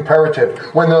provoke, imperative.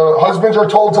 When the husbands are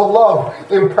told to love,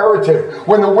 imperative.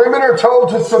 When the women are told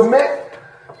to submit,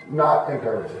 not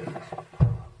imperative.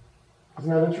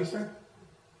 Isn't that interesting?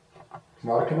 It's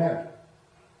not a command.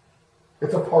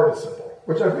 It's a participle,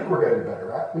 which I think we're getting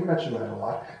better at. We mention that a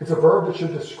lot. It's a verb that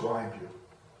should describe you.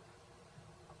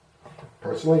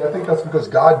 Personally, I think that's because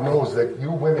God knows that you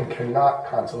women cannot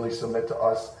constantly submit to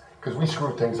us because we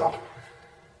screw things up.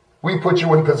 We put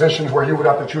you in positions where you would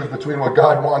have to choose between what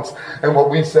God wants and what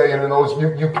we say, and in those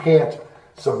you can't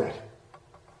submit.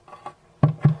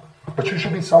 But you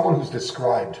should be someone who's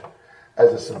described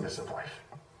as a submissive wife.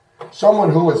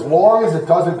 Someone who, as long as it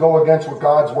doesn't go against what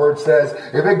God's word says,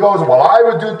 if it goes, well, I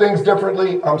would do things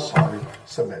differently, I'm sorry,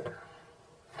 submit.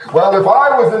 Well, if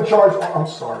I was in charge, I'm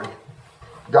sorry.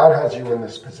 God has you in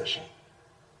this position.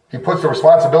 He puts the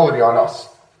responsibility on us.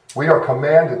 We are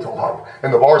commanded to love.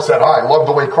 And the bar said, I love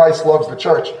the way Christ loves the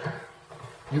church.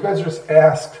 You guys are just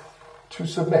asked to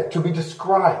submit, to be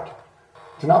described.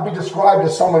 To not be described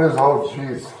as someone who's, oh,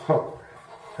 geez.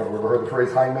 Have you ever heard the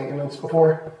phrase high maintenance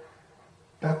before?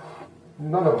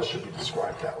 None of us should be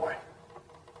described that way.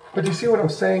 But you see what I'm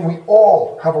saying? We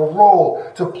all have a role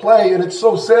to play, and it's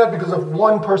so sad because if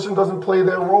one person doesn't play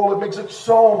their role, it makes it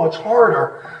so much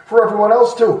harder for everyone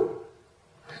else to.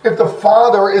 If the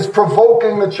father is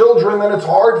provoking the children, then it's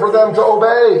hard for them to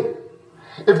obey.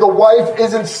 If the wife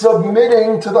isn't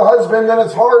submitting to the husband, then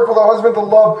it's hard for the husband to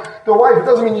love the wife. It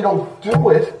doesn't mean you don't do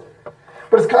it,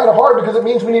 but it's kind of hard because it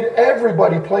means we need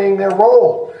everybody playing their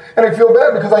role. And I feel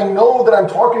bad because I know that I'm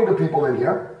talking to people in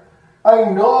here. I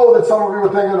know that some of you are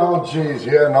thinking, oh, geez,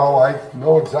 yeah, no, I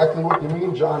know exactly what you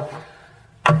mean, John.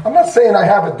 I'm not saying I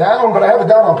have it down, but I have it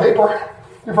down on paper.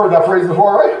 You've heard that phrase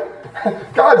before,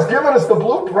 right? God's given us the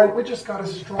blueprint. We just got to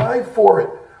strive for it.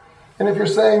 And if you're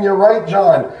saying you're right,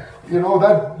 John, you know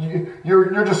that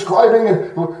you're describing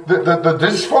the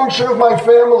dysfunction of my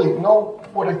family. No,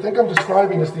 what I think I'm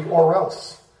describing is the or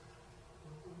else.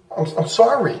 I'm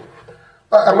sorry.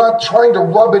 I'm not trying to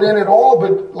rub it in at all,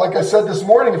 but like I said this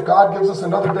morning, if God gives us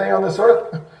another day on this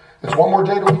earth, it's one more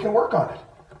day that we can work on it.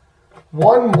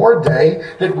 One more day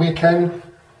that we can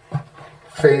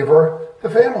favor the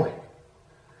family.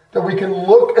 That we can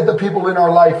look at the people in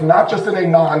our life, not just in a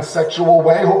non-sexual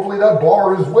way. Hopefully that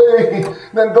bar is way,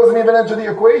 that doesn't even enter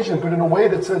the equation, but in a way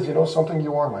that says, you know something,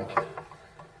 you are my kid.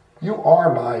 You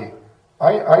are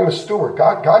I'm a steward.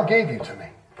 God gave you to me.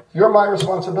 You're my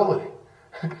responsibility.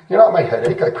 You're not my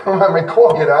headache. I may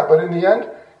call you that, but in the end,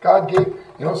 God gave,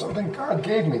 you know something? God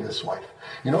gave me this wife.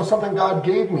 You know something? God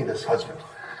gave me this husband.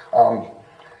 I don't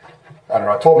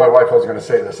know. I told my wife I was going to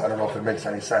say this. I don't know if it makes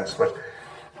any sense, but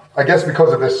I guess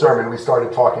because of this sermon, we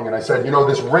started talking, and I said, you know,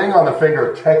 this ring on the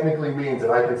finger technically means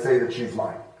that I can say that she's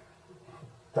mine.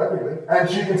 Technically. And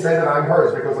she can say that I'm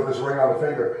hers because of this ring on the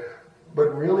finger.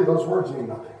 But really, those words mean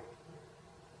nothing.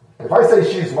 If I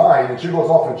say she's mine and she goes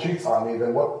off and cheats on me,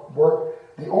 then what work?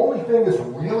 The only thing this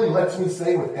really lets me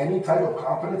say with any type of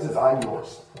confidence is I'm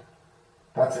yours.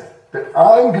 That's it. That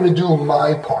I'm going to do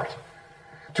my part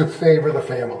to favor the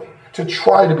family, to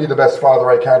try to be the best father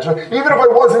I can. Even if I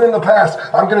wasn't in the past,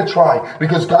 I'm going to try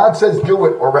because God says do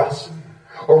it or else.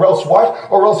 Or else what?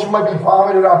 Or else you might be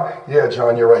vomited out. Yeah,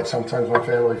 John, you're right. Sometimes my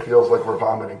family feels like we're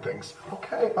vomiting things.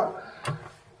 Okay.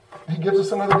 He gives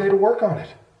us another day to work on it.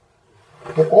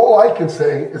 But all I can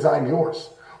say is I'm yours.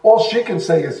 All she can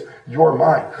say is you're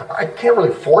mine. I can't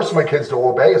really force my kids to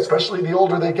obey, especially the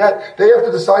older they get. They have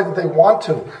to decide that they want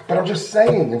to. But I'm just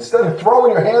saying, instead of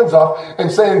throwing your hands up and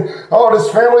saying, oh,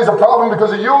 this family's a problem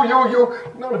because of you.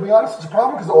 No, to be honest, it's a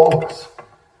problem because of all of us.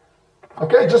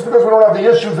 Okay? Just because we don't have the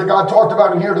issues that God talked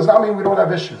about in here does not mean we don't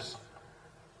have issues.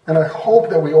 And I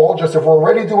hope that we all just, if we're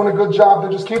already doing a good job,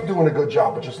 then just keep doing a good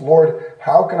job. But just, Lord,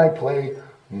 how can I play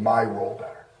my role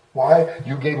better? Why?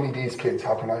 You gave me these kids.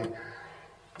 How can I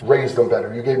raise them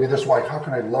better? You gave me this wife. How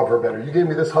can I love her better? You gave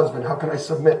me this husband. How can I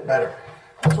submit better?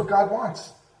 That's what God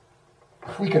wants.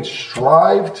 If we can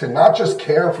strive to not just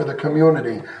care for the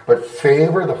community, but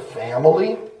favor the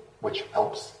family, which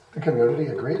helps the community,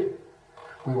 agreed?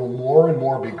 We will more and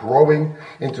more be growing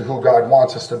into who God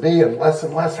wants us to be and less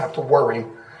have to worry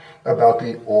about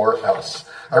the or else.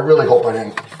 I really hope I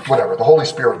didn't, whatever, the Holy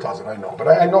Spirit does it, I know. But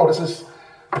I know this is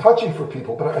touchy for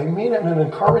people, but I mean it in an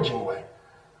encouraging way.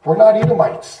 We're not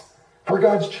Edomites. We're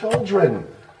God's children.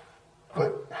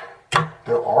 But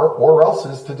there are or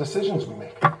else's to decisions we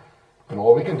make. And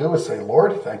all we can do is say,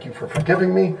 Lord, thank you for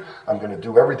forgiving me. I'm going to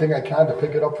do everything I can to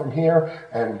pick it up from here.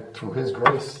 And through his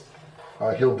grace,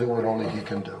 he'll do what only he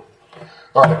can do.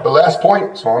 All right, the last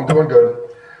point, so I'm doing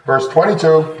good. Verse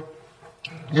 22.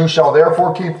 You shall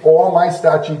therefore keep all my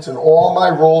statutes and all my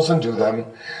rules and do them,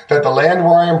 that the land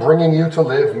where I am bringing you to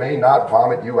live may not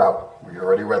vomit you out. We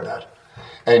already read that.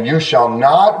 And you shall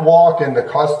not walk in the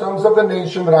customs of the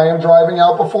nation that I am driving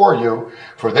out before you,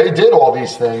 for they did all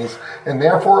these things, and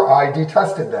therefore I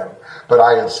detested them. But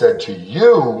I have said to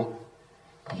you,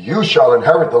 you shall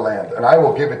inherit the land, and I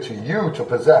will give it to you to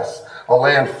possess, a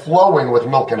land flowing with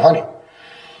milk and honey.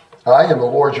 I am the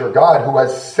Lord your God, who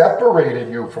has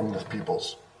separated you from the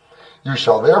peoples. You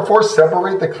shall therefore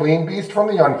separate the clean beast from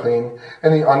the unclean,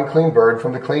 and the unclean bird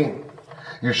from the clean.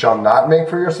 You shall not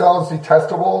make yourselves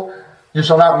detestable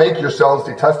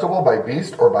by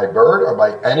beast or by bird or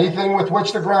by anything with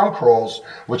which the ground crawls,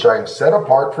 which I have set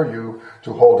apart for you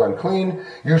to hold unclean.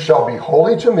 You shall be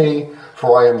holy to me,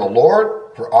 for I, the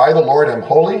Lord, am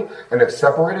holy, and have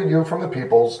separated you from the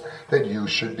peoples, that you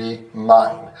should be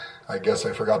mine. I guess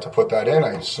I forgot to put that in.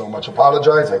 I so much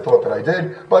apologize. I thought that I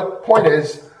did. But point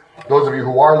is, Those of you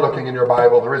who are looking in your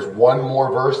Bible, there is one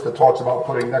more verse that talks about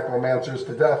putting necromancers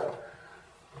to death.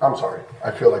 I'm sorry,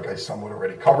 I feel like I somewhat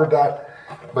already covered that.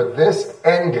 But this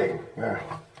ending,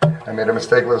 I made a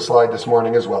mistake with a slide this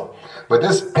morning as well. But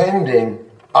this ending,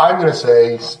 I'm going to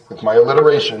say, with my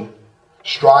alliteration,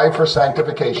 strive for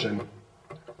sanctification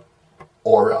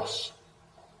or else.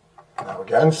 Now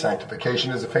again,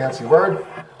 sanctification is a fancy word.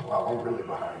 Wow, I'm really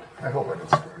behind. I hope I didn't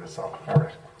screw this up. All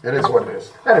right. It is what it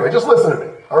is. Anyway, just listen to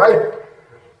me, all right?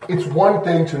 It's one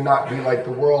thing to not be like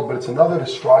the world, but it's another to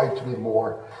strive to be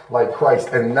more like Christ.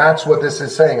 And that's what this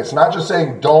is saying. It's not just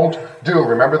saying don't do.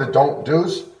 Remember the don't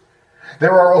do's?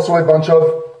 There are also a bunch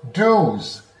of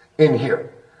do's in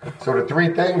here. So the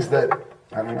three things that,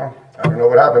 I don't know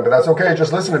what happened, but that's okay.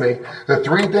 Just listen to me. The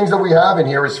three things that we have in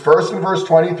here is first in verse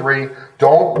 23,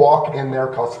 don't walk in their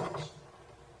customs.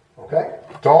 Okay?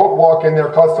 Don't walk in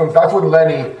their customs. That's what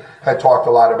Lenny had talked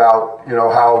a lot about,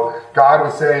 how God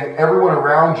was saying, everyone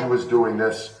around you is doing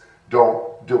this,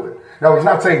 don't do it. Now, he's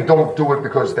not saying don't do it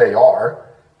because they are.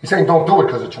 He's saying don't do it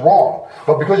because it's wrong.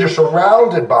 But because you're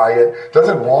surrounded by it,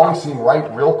 doesn't wrong seem right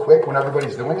real quick when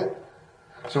everybody's doing it?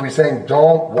 So he's saying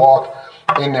don't walk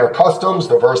in their customs.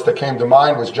 The verse that came to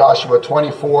mind was Joshua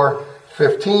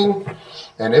 24:15.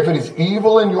 And if it is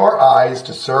evil in your eyes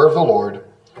to serve the Lord,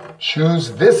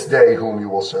 choose this day whom you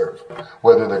will serve,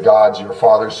 whether the gods your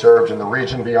fathers served in the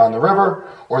region beyond the river,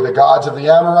 or the gods of the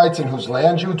Amorites in whose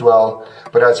land you dwell.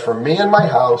 But as for me and my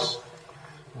house,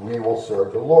 we will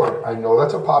serve the Lord. I know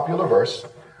that's a popular verse,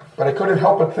 but I couldn't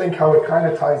help but think how it kind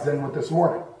of ties in with this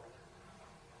morning.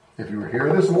 If you were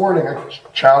here this morning, I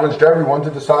challenged everyone to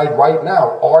decide right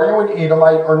now, are you an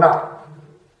Edomite or not?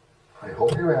 I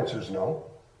hope your answer is no.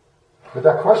 But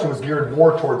that question was geared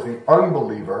more towards the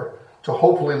unbeliever, to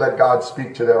hopefully let God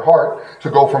speak to their heart,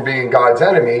 to go from being God's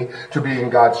enemy to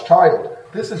being God's child.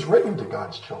 This is written to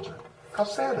God's children. How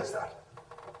sad is that?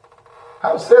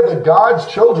 How sad that God's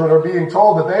children are being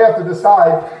told that they have to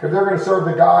decide if they're going to serve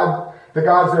the gods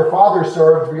their fathers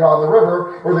served beyond the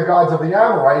river, or the gods of the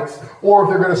Amorites, or if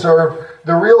they're going to serve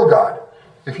the real God.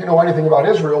 If you know anything about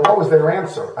Israel, what was their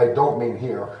answer? I don't mean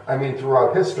here. I mean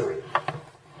throughout history.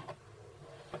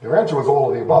 Their answer was all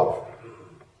of the above.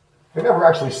 They never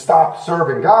actually stopped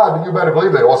serving God, but you better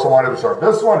believe they also wanted to serve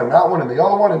this one and that one and the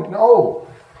other one. And no.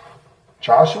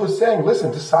 Joshua's saying,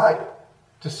 listen, decide.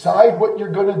 Decide what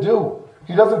you're going to do.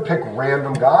 He doesn't pick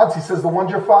random gods. He says the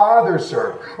ones your fathers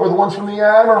served, or the ones from the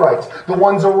Amorites, the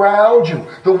ones around you,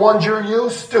 the ones you're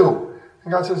used to.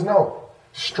 And God says, no.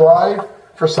 Strive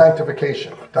for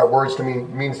sanctification. That word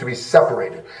means to be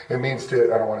separated. It means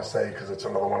to, I don't want to say because it's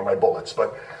another one of my bullets,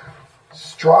 but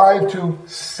strive to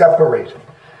separate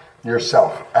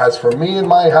yourself. As for me and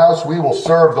my house, we will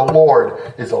serve the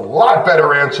Lord is a lot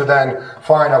better answer than,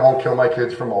 fine, I won't kill my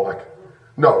kids for Molech.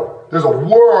 No, there's a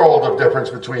world of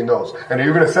difference between those. And are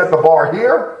you going to set the bar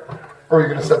here, or are you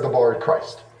going to set the bar at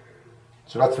Christ?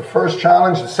 So that's the first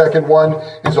challenge. The second one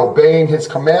is obeying his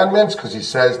commandments, because he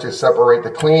says to separate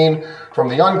the clean from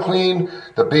the unclean,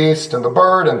 the beast and the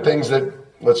bird, and things that,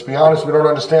 let's be honest, we don't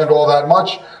understand all that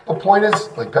much. The point is,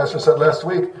 like Pastor said last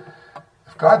week,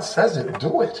 if God says it,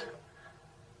 do it.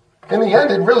 In the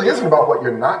end, it really isn't about what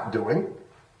you're not doing.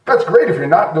 That's great if you're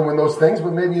not doing those things,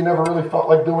 but maybe you never really felt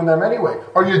like doing them anyway.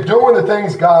 Are you doing the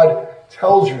things God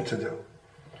tells you to do?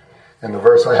 And the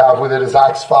verse I have with it is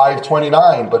Acts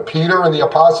 5:29. But Peter and the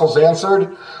apostles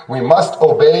answered, we must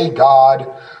obey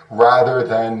God rather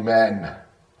than men.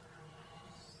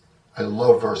 I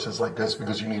love verses like this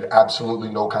because you need absolutely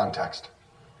no context.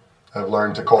 I've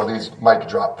learned to call these mic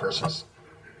drop verses.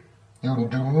 You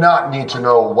do not need to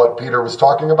know what Peter was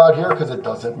talking about here because it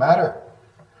doesn't matter.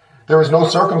 There is no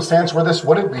circumstance where this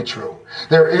wouldn't be true.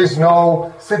 There is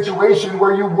no situation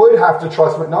where you would have to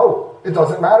trust me. No, it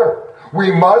doesn't matter.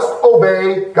 We must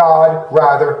obey God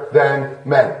rather than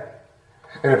men.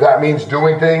 And if that means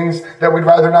doing things that we'd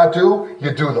rather not do,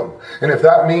 you do them. And if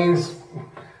that means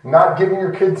not giving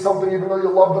your kids something even though you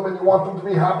love them and you want them to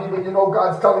be happy, but you know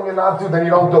God's telling you not to, then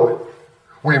you don't do it.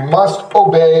 We must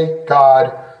obey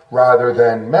God rather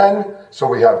than men. So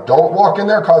we have don't walk in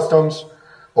their customs,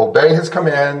 obey his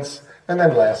commands, and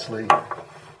then lastly,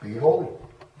 be holy.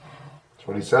 That's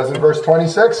what he says in verse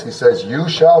 26. He says, you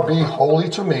shall be holy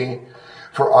to me,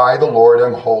 for I, the Lord,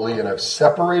 am holy and have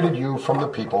separated you from the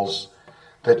peoples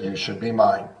that you should be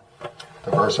mine.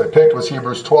 The verse I picked was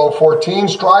Hebrews 12:14.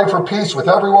 Strive for peace with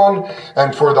everyone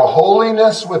and for the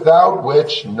holiness without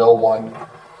which no one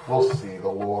will see the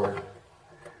Lord.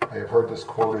 I have heard this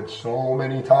quoted so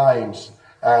many times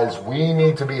as we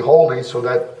need to be holy so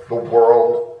that the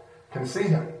world can see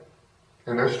him.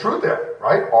 And there's truth there,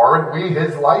 right? Aren't we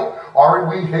his light? Aren't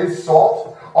we his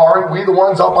salt? Aren't we the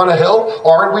ones up on a hill?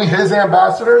 Aren't we his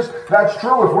ambassadors? That's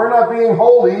true. If we're not being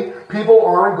holy, people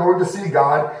aren't going to see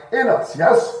God in us.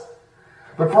 Yes?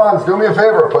 But Franz, do me a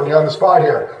favor, putting you on the spot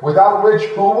here. Without which,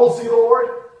 who will see the Lord?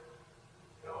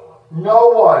 No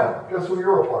one. Guess who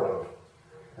you're a part of?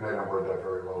 And I don't word that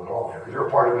very well at all. Because you're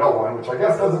a part of no one, which I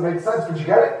guess doesn't make sense, but you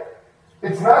get it?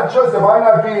 It's not just if I'm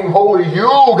not being holy, you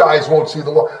guys won't see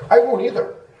the Lord. I won't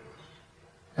either.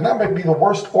 And that might be the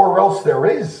worst or else there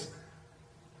is.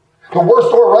 The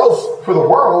worst or else for the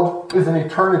world is an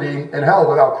eternity in hell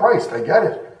without Christ. I get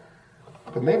it.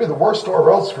 But maybe the worst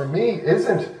or else for me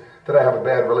isn't that I have a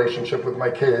bad relationship with my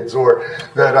kids or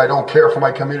that I don't care for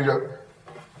my community.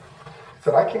 It's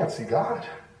that I can't see God.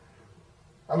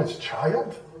 I'm his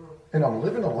child and I'm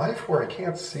living a life where I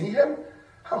can't see him.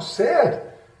 How sad.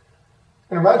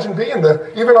 And imagine being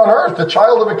even on earth, the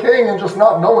child of a king and just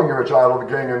not knowing you're a child of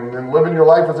a king and living your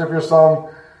life as if you're some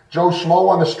Joe Schmo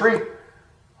on the street.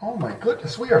 Oh my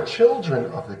goodness, we are children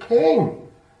of the king.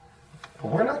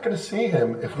 But we're not going to see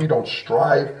him if we don't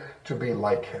strive to be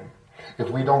like him. If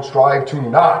we don't strive to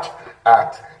not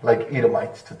act like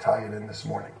Edomites, to tie it in this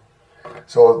morning.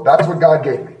 So that's what God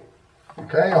gave me.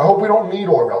 Okay? I hope we don't need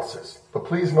or else's. But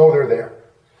please know they're there.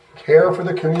 Care for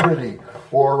the community,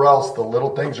 or else the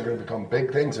little things are going to become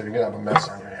big things and you're going to have a mess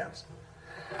on your hands.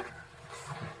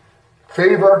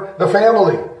 Favor the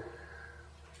family,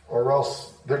 or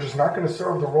else they're just not going to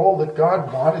serve the role that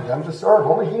God wanted them to serve.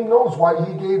 Only he knows why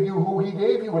he gave you who he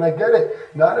gave you, and I get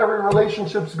it. Not every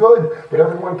relationship's good, but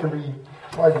everyone can be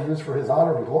tried to use for his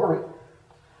honor and glory.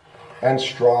 And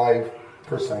strive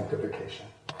for sanctification.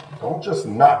 Don't just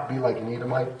not be like an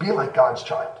Edomite, be like God's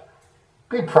child.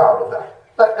 Be proud of that.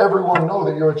 Let everyone know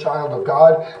that you're a child of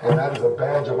God, and that is a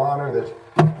badge of honor that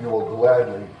you will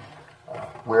gladly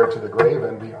wear to the grave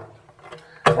and beyond.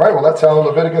 All right, well, that's how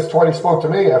Leviticus 20 spoke to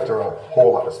me after a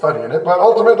whole lot of studying it. But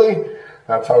ultimately,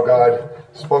 that's how God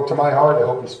spoke to my heart. I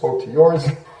hope he spoke to yours.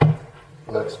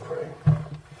 Let's pray.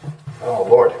 Oh,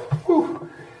 Lord. Whew.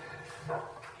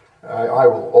 I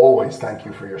will always thank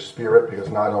you for your spirit, because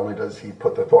not only does he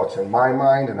put the thoughts in my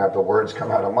mind and have the words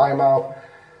come out of my mouth,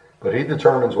 but he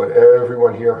determines what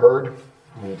everyone here heard.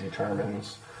 He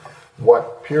determines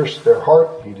what pierced their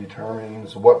heart. He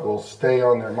determines what will stay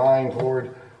on their mind,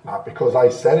 Lord. Not because I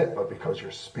said it, but because your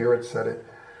spirit said it.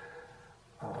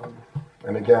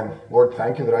 And again, Lord,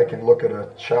 thank you that I can look at a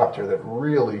chapter that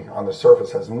really, on the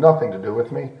surface, has nothing to do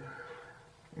with me.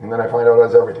 And then I find out it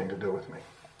has everything to do with me.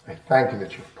 I thank you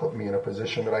that you've put me in a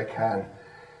position that I can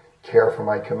care for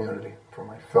my community, for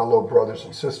my fellow brothers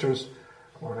and sisters.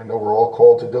 Lord, I know we're all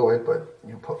called to do it, but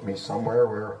you put me somewhere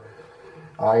where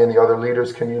I and the other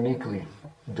leaders can uniquely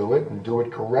do it and do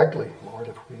it correctly. Lord,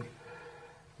 if we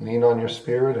lean on your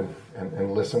spirit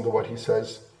and listen to what he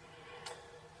says.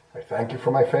 I thank you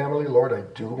for my family, Lord. I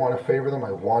do want to favor them.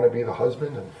 I want to be the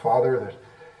husband and father that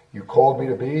you called me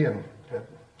to be, and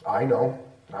I know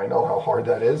how hard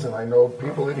that is, and I know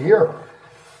people in here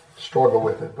struggle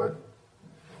with it, but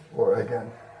Lord, again,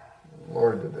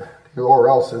 Lord, the or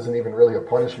else isn't even really a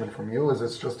punishment from you, as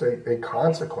it's just a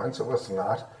consequence of us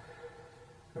not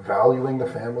valuing the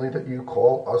family that you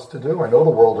call us to do. I know the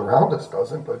world around us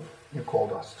doesn't, but you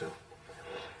called us to.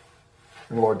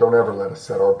 And Lord, don't ever let us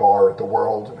set our bar at the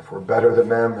world, and if we're better than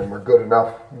them and we're good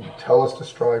enough, you tell us to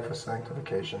strive for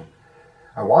sanctification.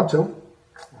 I want to,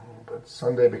 but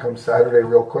Sunday becomes Saturday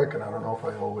real quick, and I don't know if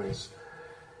I always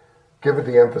give it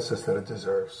the emphasis that it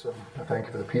deserves. So I thank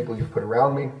you for the people you've put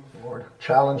around me, Lord.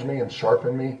 Challenge me and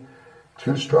sharpen me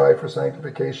to strive for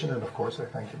sanctification. And of course, I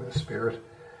thank you for the Spirit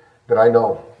that I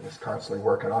know is constantly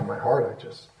working on my heart. I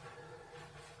just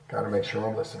got to make sure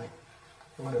I'm listening.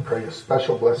 I want to pray a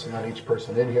special blessing on each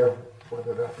person in here,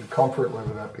 whether that be comfort,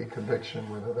 whether that be conviction,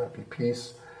 whether that be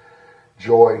peace,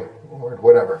 joy, Lord,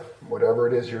 whatever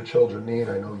it is your children need,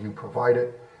 I know you provide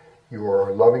it. You are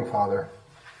our loving Father.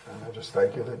 And I just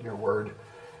thank you that your word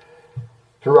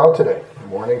throughout today,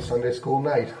 morning, Sunday school,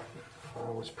 night,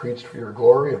 was preached for your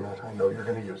glory, and that I know you're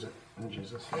going to use it. In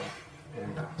Jesus' name,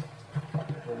 amen.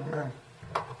 Amen.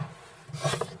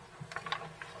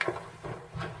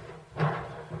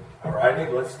 All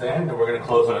righty, let's stand, and we're going to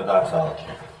close on a doxology.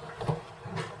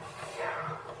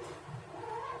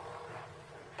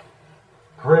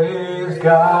 Praise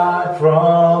God,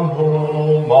 from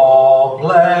whom all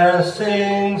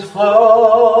blessings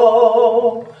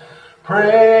flow.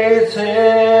 Praise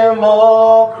him,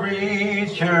 all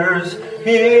creatures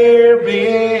here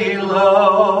below.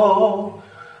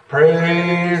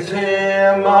 Praise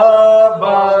him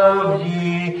above,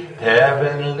 ye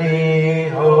heavenly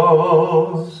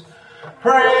hosts.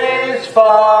 Praise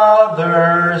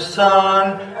Father,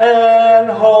 Son, and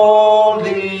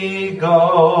Holy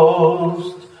Ghost.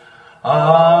 Ghost.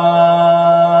 Amen.